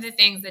one of the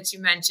things that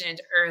you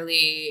mentioned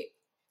earlier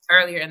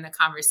in the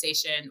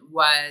conversation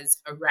was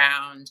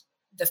around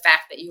the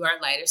fact that you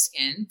are lighter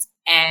skinned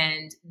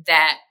and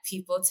that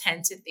people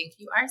tend to think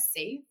you are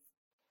safe.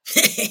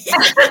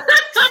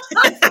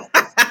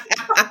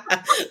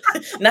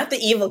 Not the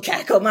evil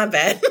cackle, my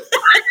bad.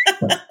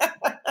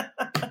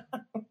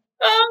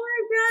 Oh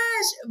my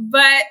gosh.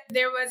 But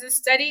there was a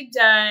study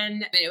done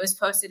and it was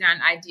posted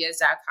on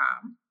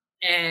ideas.com,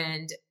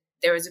 and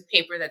there was a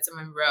paper that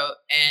someone wrote,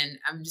 and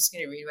I'm just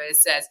going to read what it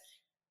says.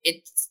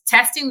 It's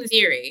testing the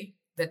theory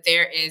that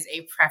there is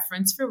a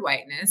preference for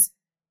whiteness.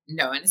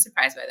 No one is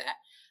surprised by that.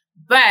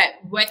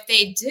 But what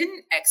they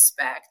didn't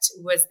expect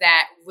was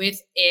that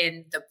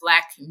within the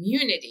Black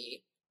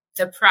community,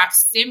 the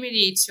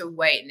proximity to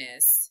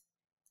whiteness,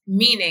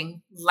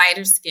 meaning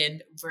lighter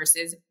skinned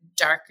versus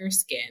darker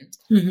skinned,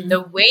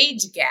 the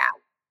wage gap,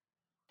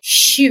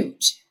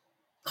 huge.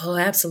 Oh,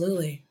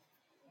 absolutely.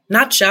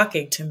 Not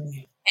shocking to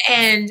me.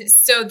 And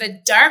so the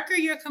darker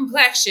your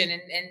complexion,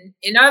 and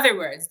in other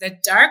words, the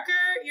darker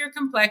your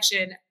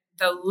complexion,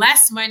 the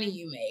less money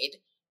you made,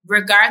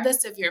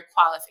 regardless of your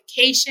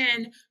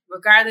qualification,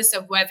 regardless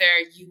of whether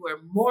you were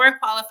more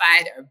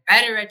qualified or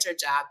better at your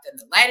job than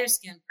the lighter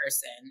skinned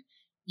person,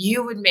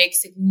 you would make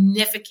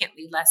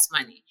significantly less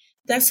money.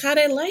 That's how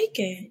they like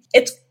it.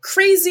 It's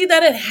crazy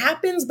that it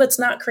happens, but it's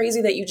not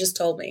crazy that you just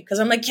told me. Because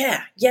I'm like,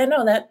 that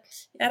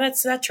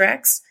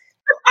tracks.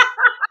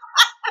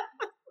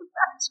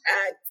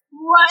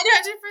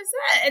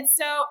 100%. And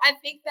so I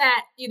think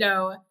that,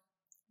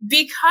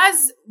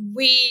 because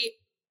we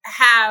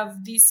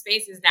have these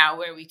spaces now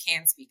where we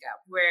can speak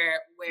up,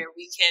 where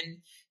we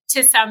can,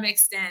 to some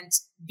extent,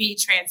 be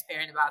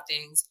transparent about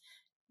things,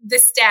 the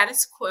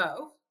status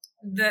quo,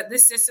 the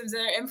systems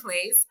that are in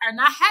place are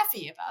not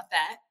happy about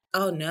that.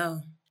 Oh,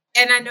 no.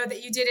 And I know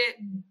that you did it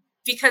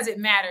because it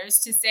matters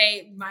to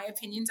say my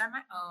opinions are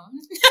my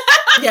own.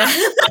 Yeah.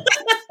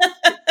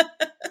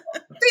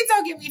 Please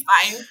don't get me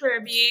fired for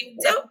being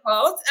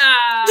difficult.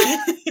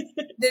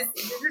 This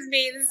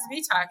is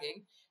me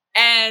talking.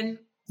 And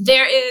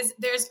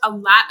there's a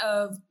lot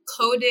of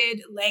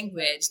coded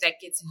language that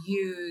gets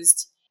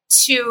used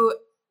to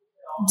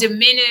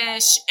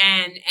diminish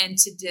and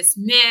to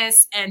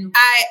dismiss. And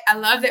I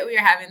love that we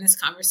are having this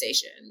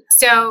conversation.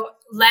 So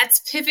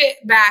let's pivot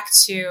back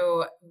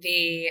to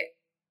the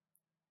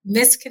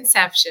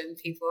misconception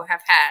people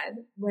have had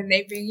when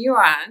they bring you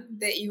on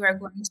that you are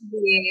going to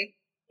be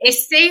a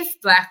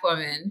safe Black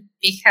woman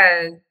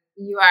because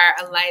you are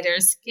a lighter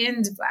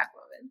skinned Black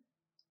woman.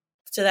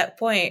 To that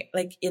point,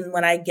 like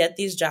when I get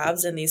these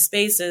jobs in these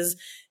spaces,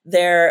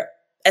 they're,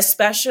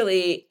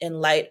 especially in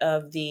light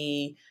of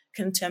the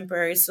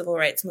contemporary civil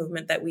rights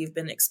movement that we've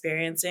been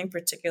experiencing,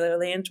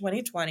 particularly in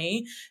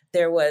 2020,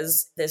 there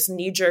was this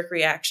knee-jerk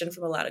reaction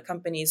from a lot of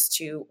companies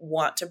to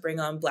want to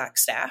bring on Black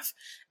staff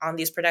on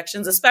these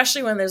productions,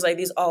 especially when there's like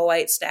these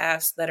all-white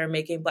staffs that are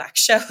making Black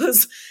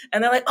shows.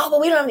 And they're like, oh,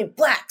 but we don't have any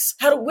Blacks.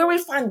 Where do we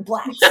find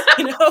Blacks?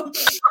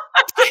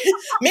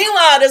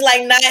 Meanwhile, there's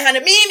like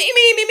 900, me.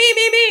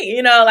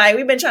 Like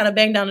we've been trying to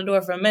bang down the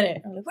door for a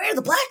minute. I'm like, where are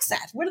the Blacks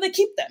at? Where do they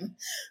keep them?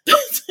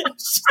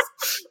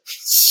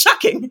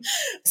 Shocking.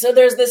 So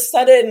there's this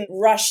sudden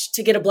rush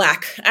to get a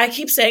Black. I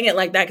keep saying it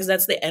like that because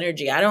that's the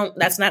energy.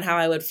 That's not how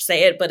I would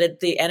say it, but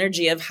the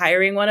energy of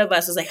hiring one of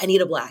us is like, I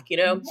need a Black,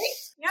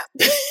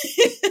 Yep.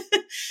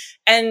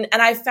 And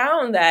I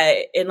found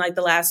that in like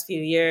the last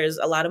few years,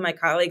 a lot of my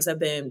colleagues have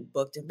been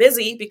booked and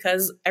busy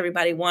because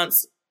everybody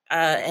wants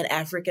an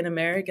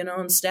African-American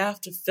on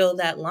staff to fill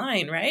that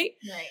line, right?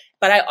 Right.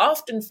 But I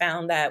often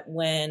found that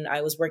when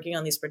I was working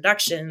on these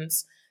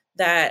productions,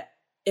 that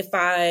if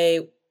I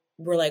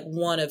were like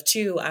one of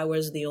two, I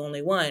was the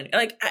only one.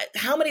 Like,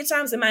 how many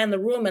times am I in the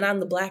room and I'm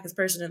the blackest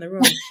person in the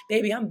room?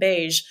 Baby, I'm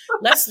beige.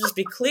 Let's just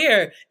be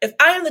clear. If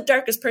I am the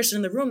darkest person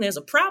in the room, there's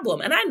a problem.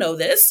 And I know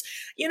this,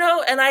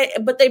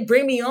 but they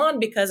bring me on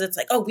because it's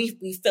like, oh, we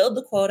filled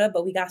the quota,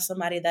 but we got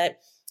somebody that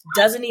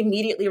doesn't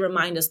immediately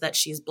remind us that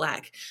she's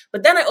Black.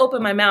 But then I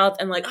open my mouth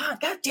and like, oh,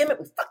 God damn it,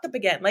 we fucked up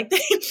again. Like,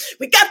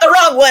 we got the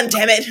wrong one,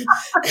 damn it.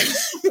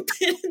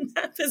 Been in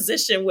that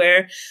position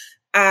where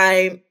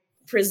I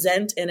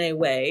present in a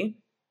way,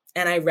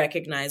 and I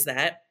recognize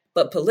that,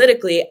 but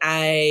politically,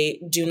 I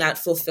do not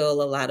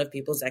fulfill a lot of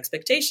people's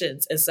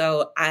expectations. And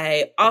so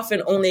I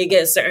often only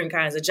get certain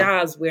kinds of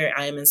jobs where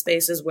I am in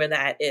spaces where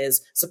that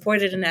is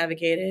supported and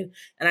advocated,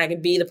 and I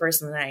can be the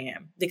person that I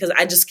am, because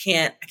I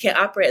can't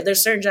operate.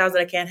 There's certain jobs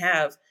that I can't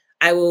have.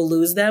 I will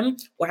lose them,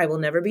 or I will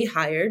never be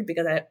hired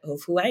because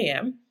of who I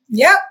am.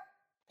 Yep.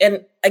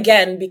 And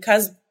again,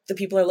 because the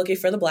people are looking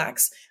for the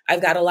Blacks.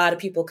 I've got a lot of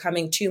people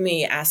coming to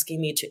me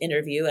asking me to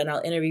interview, and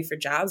I'll interview for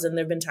jobs. And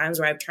there've been times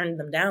where I've turned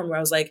them down, where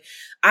I was like,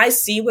 I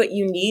see what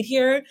you need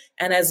here.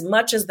 And as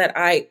much as that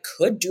I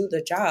could do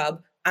the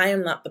job, I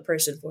am not the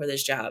person for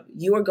this job.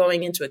 You are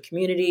going into a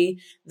community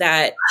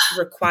that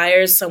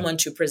requires someone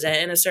to present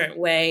in a certain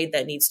way,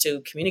 that needs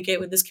to communicate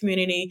with this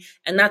community.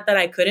 And not that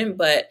I couldn't,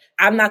 but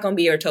I'm not going to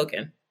be your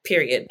token,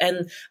 period.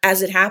 And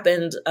as it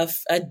happened,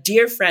 a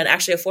dear friend,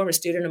 actually a former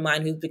student of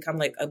mine who's become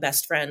like a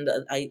best friend,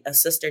 a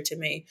sister to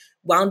me,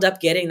 wound up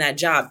getting that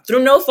job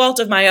through no fault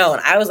of my own.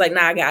 I was like,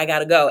 nah, I got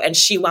to go. And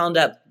she wound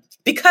up,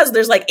 because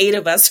there's like 8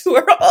 of us who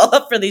are all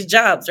up for these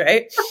jobs,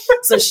 right?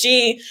 So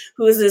she,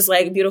 who is this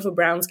like beautiful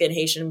brown skinned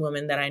Haitian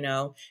woman that I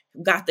know,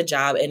 got the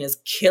job and is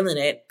killing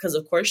it, because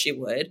of course she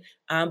would.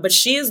 But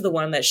she is the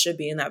one that should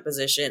be in that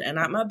position and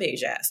not my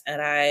beige ass.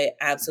 And I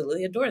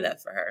absolutely adore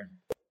that for her.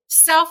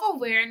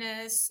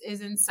 Self-awareness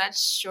is in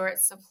such short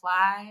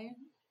supply.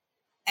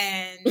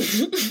 And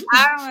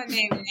I don't want to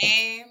name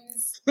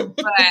names,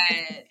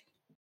 but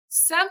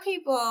some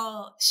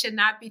people should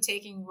not be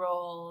taking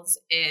roles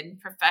in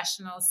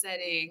professional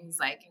settings,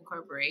 like in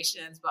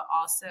corporations, but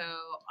also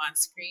on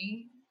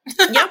screen.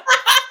 Yep.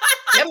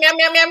 Yep.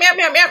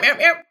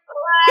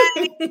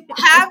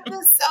 Have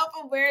the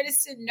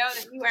self-awareness to know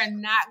that you are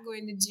not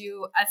going to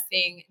do a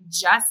thing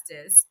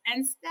justice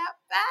and step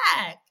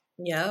back.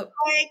 Yep.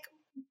 Like,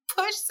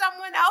 push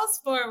someone else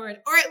forward,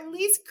 or at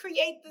least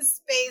create the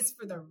space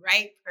for the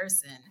right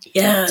person to be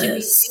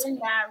in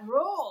that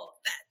role.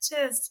 That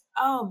just,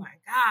 oh my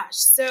gosh.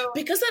 So,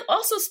 because that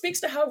also speaks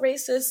to how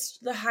racist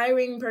the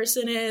hiring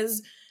person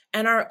is,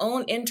 and our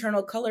own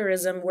internal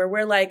colorism, where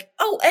we're like,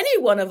 oh, any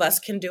one of us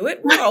can do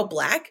it. We're all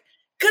Black.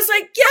 Because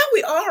like, yeah,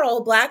 we are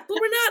all Black, but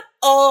we're not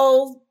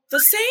all the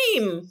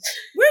same.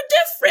 We're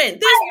different.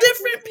 There's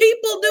different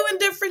people doing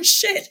different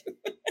shit.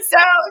 So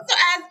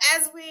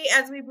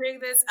as we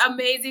bring this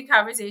amazing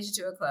conversation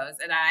to a close,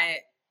 and I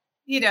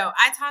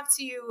talk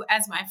to you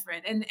as my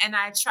friend, and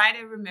I try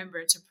to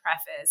remember to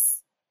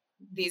preface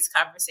these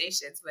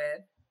conversations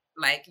with,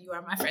 like, you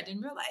are my friend in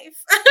real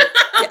life.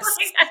 Yes.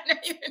 Like, I know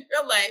you in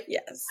real life.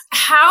 Yes.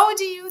 How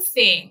do you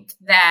think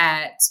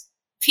that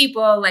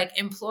people, like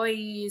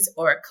employees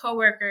or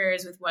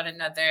coworkers with one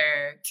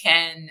another,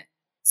 can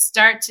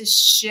start to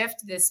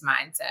shift this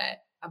mindset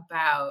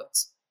about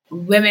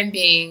women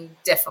being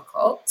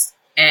difficult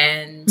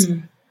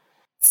and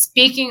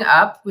speaking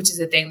up, which is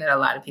a thing that a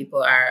lot of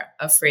people are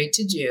afraid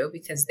to do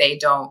because they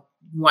don't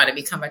want to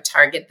become a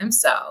target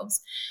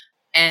themselves?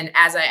 And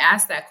as I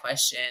ask that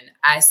question,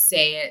 I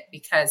say it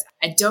because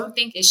I don't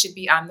think it should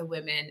be on the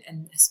women,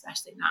 and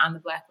especially not on the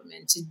Black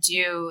women, to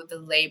do the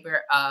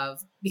labor of,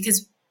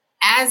 because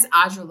as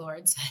Audre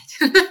Lorde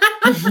said,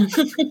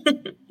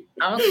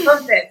 I'm going to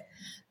quote this,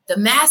 the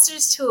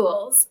master's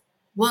tools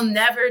will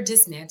never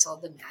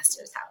dismantle the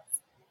master's house.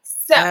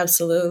 So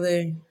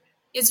absolutely.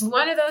 It's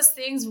one of those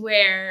things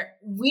where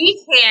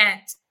we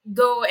can't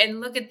go and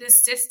look at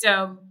this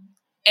system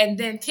and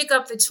then pick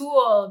up the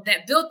tool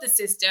that built the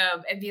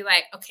system and be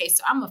like, okay,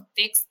 so I'm going to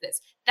fix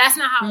this. That's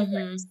not how it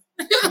works.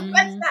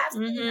 That's not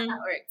how it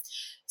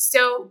works.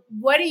 So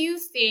what do you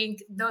think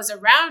those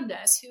around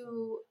us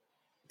who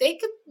they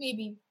could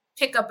maybe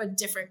pick up a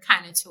different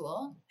kind of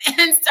tool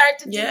and start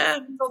to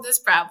tackle this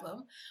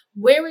problem?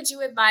 Where would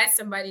you advise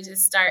somebody to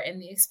start in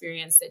the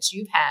experience that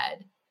you've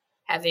had,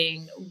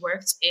 having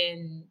worked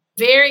in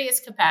various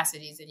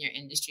capacities in your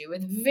industry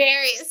with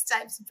various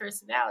types of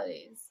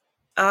personalities?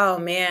 Oh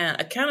man,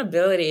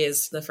 accountability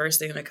is the first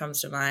thing that comes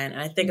to mind.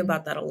 And I think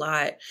about that a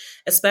lot,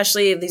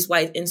 especially these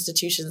white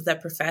institutions that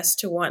profess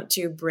to want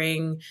to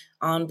bring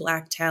on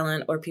Black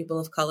talent or people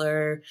of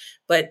color,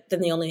 but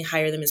then they only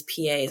hire them as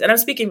PAs. And I'm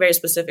speaking very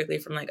specifically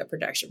from like a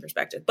production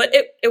perspective, but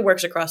it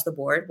works across the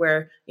board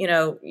where, you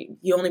know,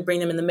 you only bring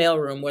them in the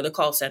mailroom or the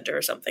call center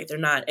or something. They're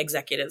not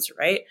executives,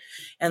 right?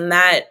 And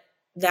that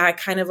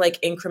kind of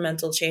like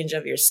incremental change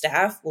of your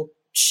staff will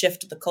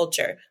shift the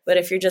culture. But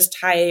if you're just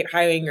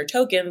hiring your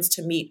tokens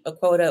to meet a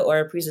quota or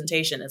a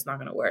presentation, it's not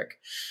going to work.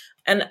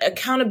 And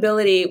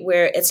accountability,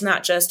 where it's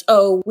not just,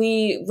 oh,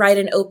 we write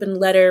an open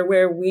letter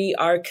where we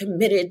are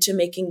committed to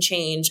making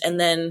change. And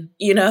then,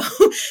 you know,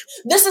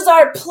 this is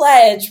our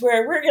pledge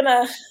where we're going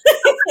to,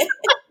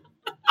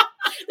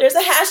 there's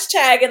a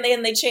hashtag, and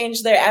then they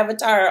change their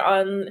avatar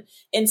on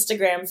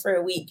Instagram for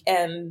a week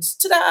and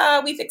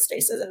ta-da, we fixed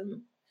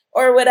racism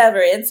or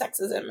whatever, and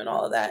sexism and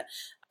all of that.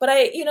 But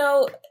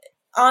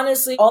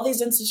honestly, all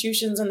these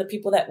institutions and the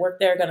people that work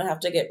there are going to have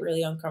to get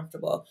really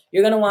uncomfortable.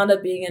 You're going to wind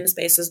up being in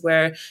spaces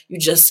where you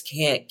just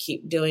can't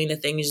keep doing the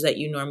things that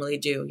you normally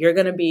do. You're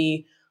going to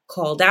be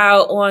called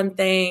out on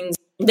things.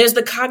 There's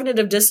the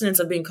cognitive dissonance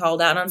of being called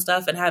out on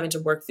stuff and having to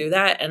work through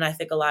that. And I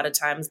think a lot of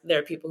times there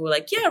are people who are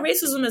like, yeah,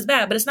 racism is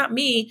bad, but it's not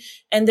me.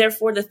 And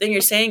therefore the thing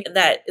you're saying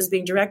that is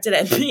being directed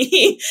at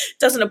me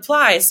doesn't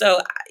apply.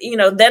 So,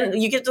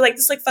 then you get to like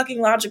this like fucking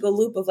logical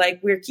loop of like,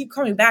 we keep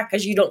coming back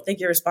because you don't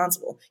think you're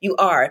responsible. You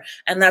are.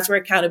 And that's where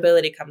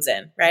accountability comes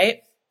in,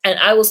 right? And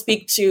I will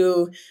speak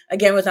to,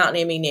 again, without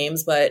naming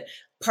names, but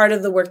part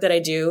of the work that I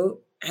do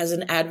as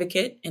an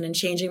advocate and in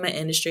changing my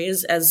industry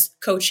is as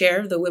co-chair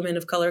of the Women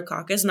of Color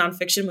Caucus,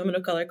 nonfiction Women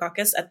of Color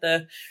Caucus at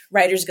the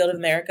Writers Guild of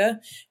America,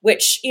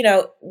 which,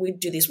 we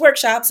do these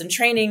workshops and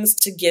trainings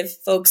to give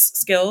folks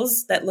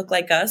skills that look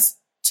like us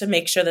to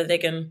make sure that they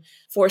can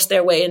force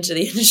their way into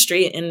the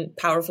industry in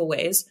powerful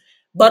ways,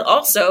 but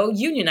also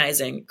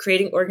unionizing,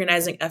 creating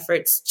organizing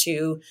efforts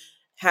to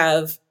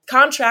have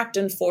contract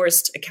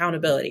enforced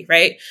accountability,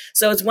 right?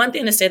 So it's one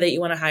thing to say that you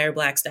want to hire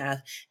Black staff.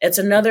 It's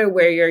another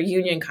where your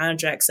union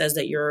contract says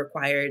that you're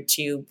required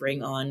to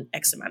bring on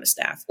X amount of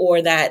staff,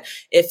 or that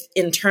if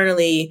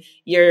internally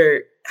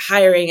you're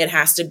hiring, it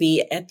has to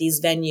be at these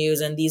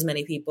venues and these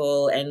many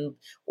people,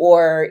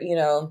 or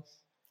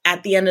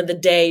at the end of the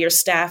day, your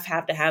staff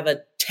have to have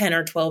a 10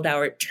 or 12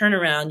 hour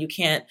turnaround. You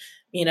can't,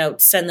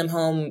 send them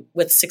home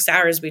with 6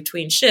 hours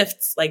between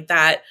shifts like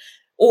that.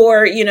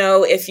 Or,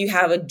 if you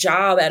have a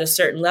job at a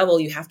certain level,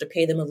 you have to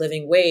pay them a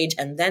living wage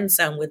and then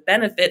some with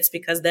benefits,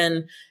 because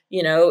then,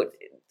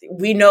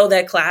 we know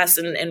that class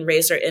and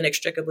race are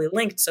inextricably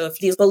linked. So if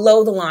these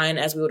below the line,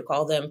 as we would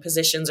call them,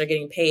 positions are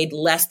getting paid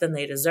less than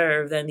they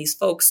deserve, then these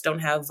folks don't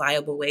have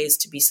viable ways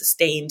to be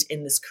sustained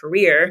in this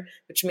career,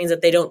 which means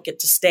that they don't get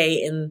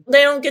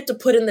to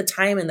put in the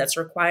time in that's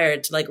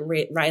required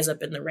to rise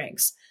up in the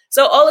ranks.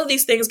 So all of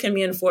these things can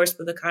be enforced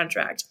with a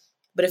contract.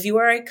 But if you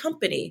are a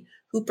company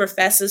who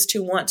professes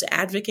to want to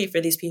advocate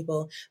for these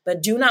people,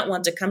 but do not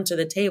want to come to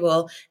the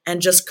table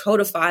and just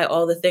codify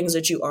all the things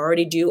that you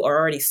already do or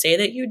already say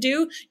that you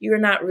do, you're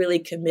not really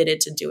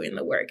committed to doing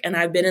the work. And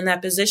I've been in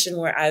that position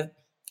where I've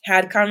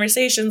had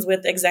conversations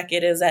with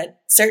executives at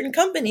certain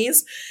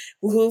companies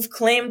who've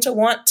claimed to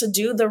want to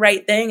do the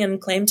right thing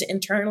and claim to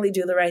internally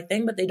do the right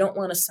thing, but they don't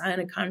want to sign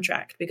a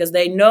contract because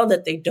they know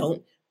that they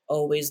don't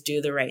always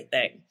do the right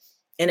thing.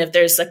 And if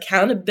there's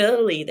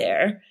accountability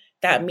there,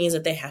 that means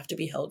that they have to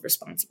be held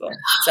responsible.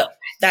 So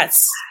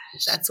that's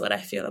what I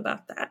feel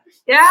about that.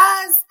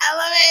 Yes, I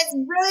love it.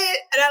 It's brilliant.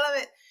 And I love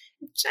it.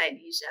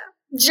 Chinesha.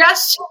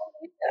 Just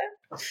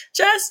Chinesha.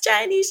 Just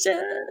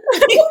Chinesha.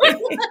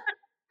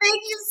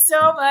 Thank you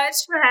so much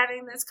for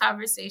having this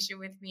conversation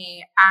with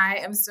me. I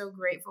am so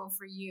grateful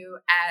for you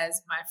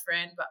as my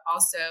friend, but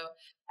also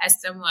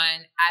as someone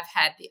I've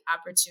had the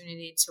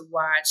opportunity to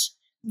watch.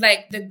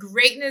 The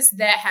greatness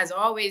that has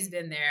always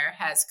been there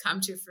has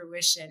come to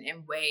fruition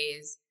in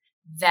ways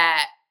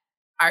that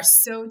are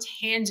so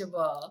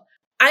tangible.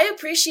 I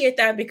appreciate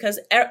that because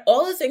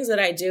all the things that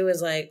I do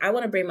is I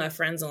want to bring my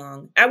friends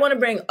along. I want to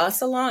bring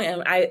us along.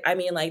 And I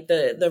mean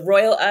the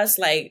royal us,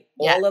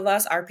 all of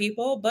us are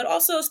people, but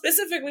also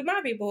specifically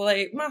my people,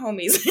 my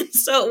homies.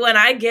 So when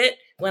I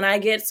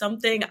get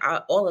something,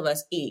 all of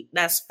us eat.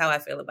 That's how I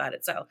feel about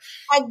it. So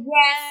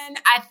again,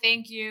 I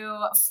thank you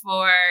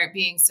for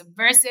being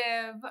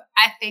subversive.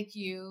 I thank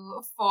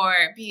you for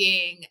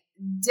being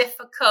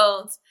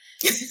difficult,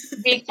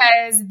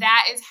 because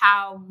that is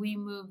how we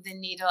move the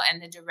needle in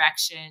the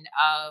direction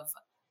of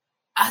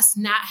us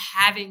not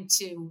having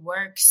to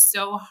work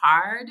so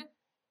hard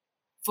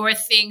for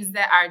things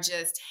that are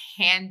just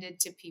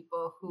handed to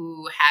people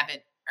who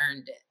haven't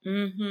earned it.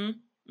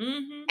 Mm-hmm.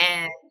 Mm-hmm.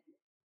 And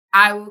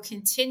I will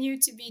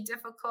continue to be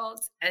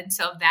difficult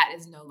until that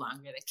is no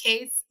longer the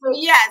case. So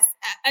yes,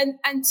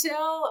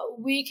 until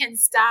we can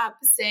stop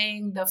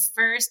saying the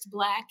first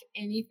Black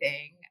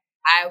anything,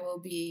 I will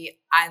be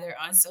either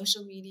on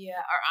social media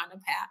or on a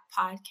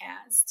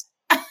podcast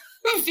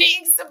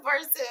being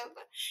subversive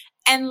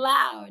and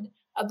loud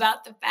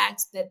about the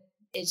fact that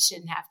it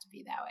shouldn't have to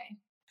be that way.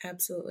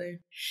 Absolutely.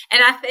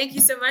 And I thank you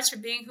so much for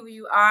being who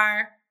you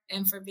are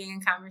and for being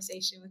in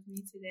conversation with me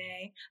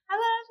today. I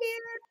love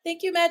you.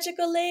 Thank you,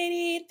 magical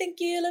lady. Thank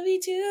you. Love you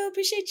too.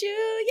 Appreciate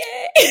you.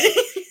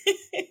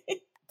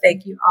 Yay.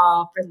 Thank you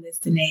all for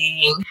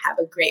listening. Have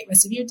a great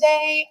rest of your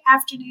day,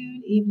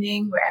 afternoon,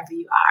 evening, wherever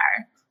you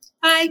are.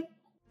 Bye.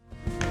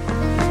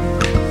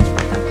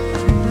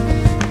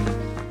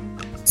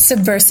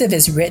 Subversive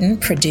is written,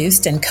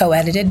 produced, and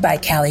co-edited by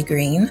Callie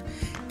Green,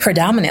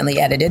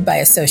 predominantly edited by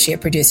associate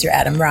producer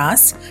Adam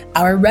Ross.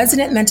 Our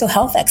resident mental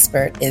health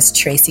expert is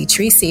Tracy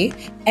Treacy,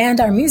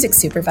 and our music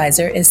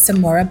supervisor is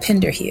Samora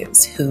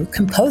Pinderhughes, who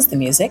composed the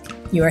music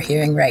you are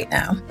hearing right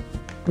now.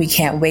 We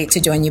can't wait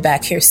to join you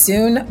back here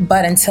soon,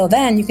 but until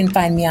then, you can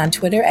find me on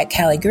Twitter at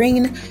Callie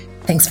Green.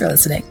 Thanks for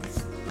listening.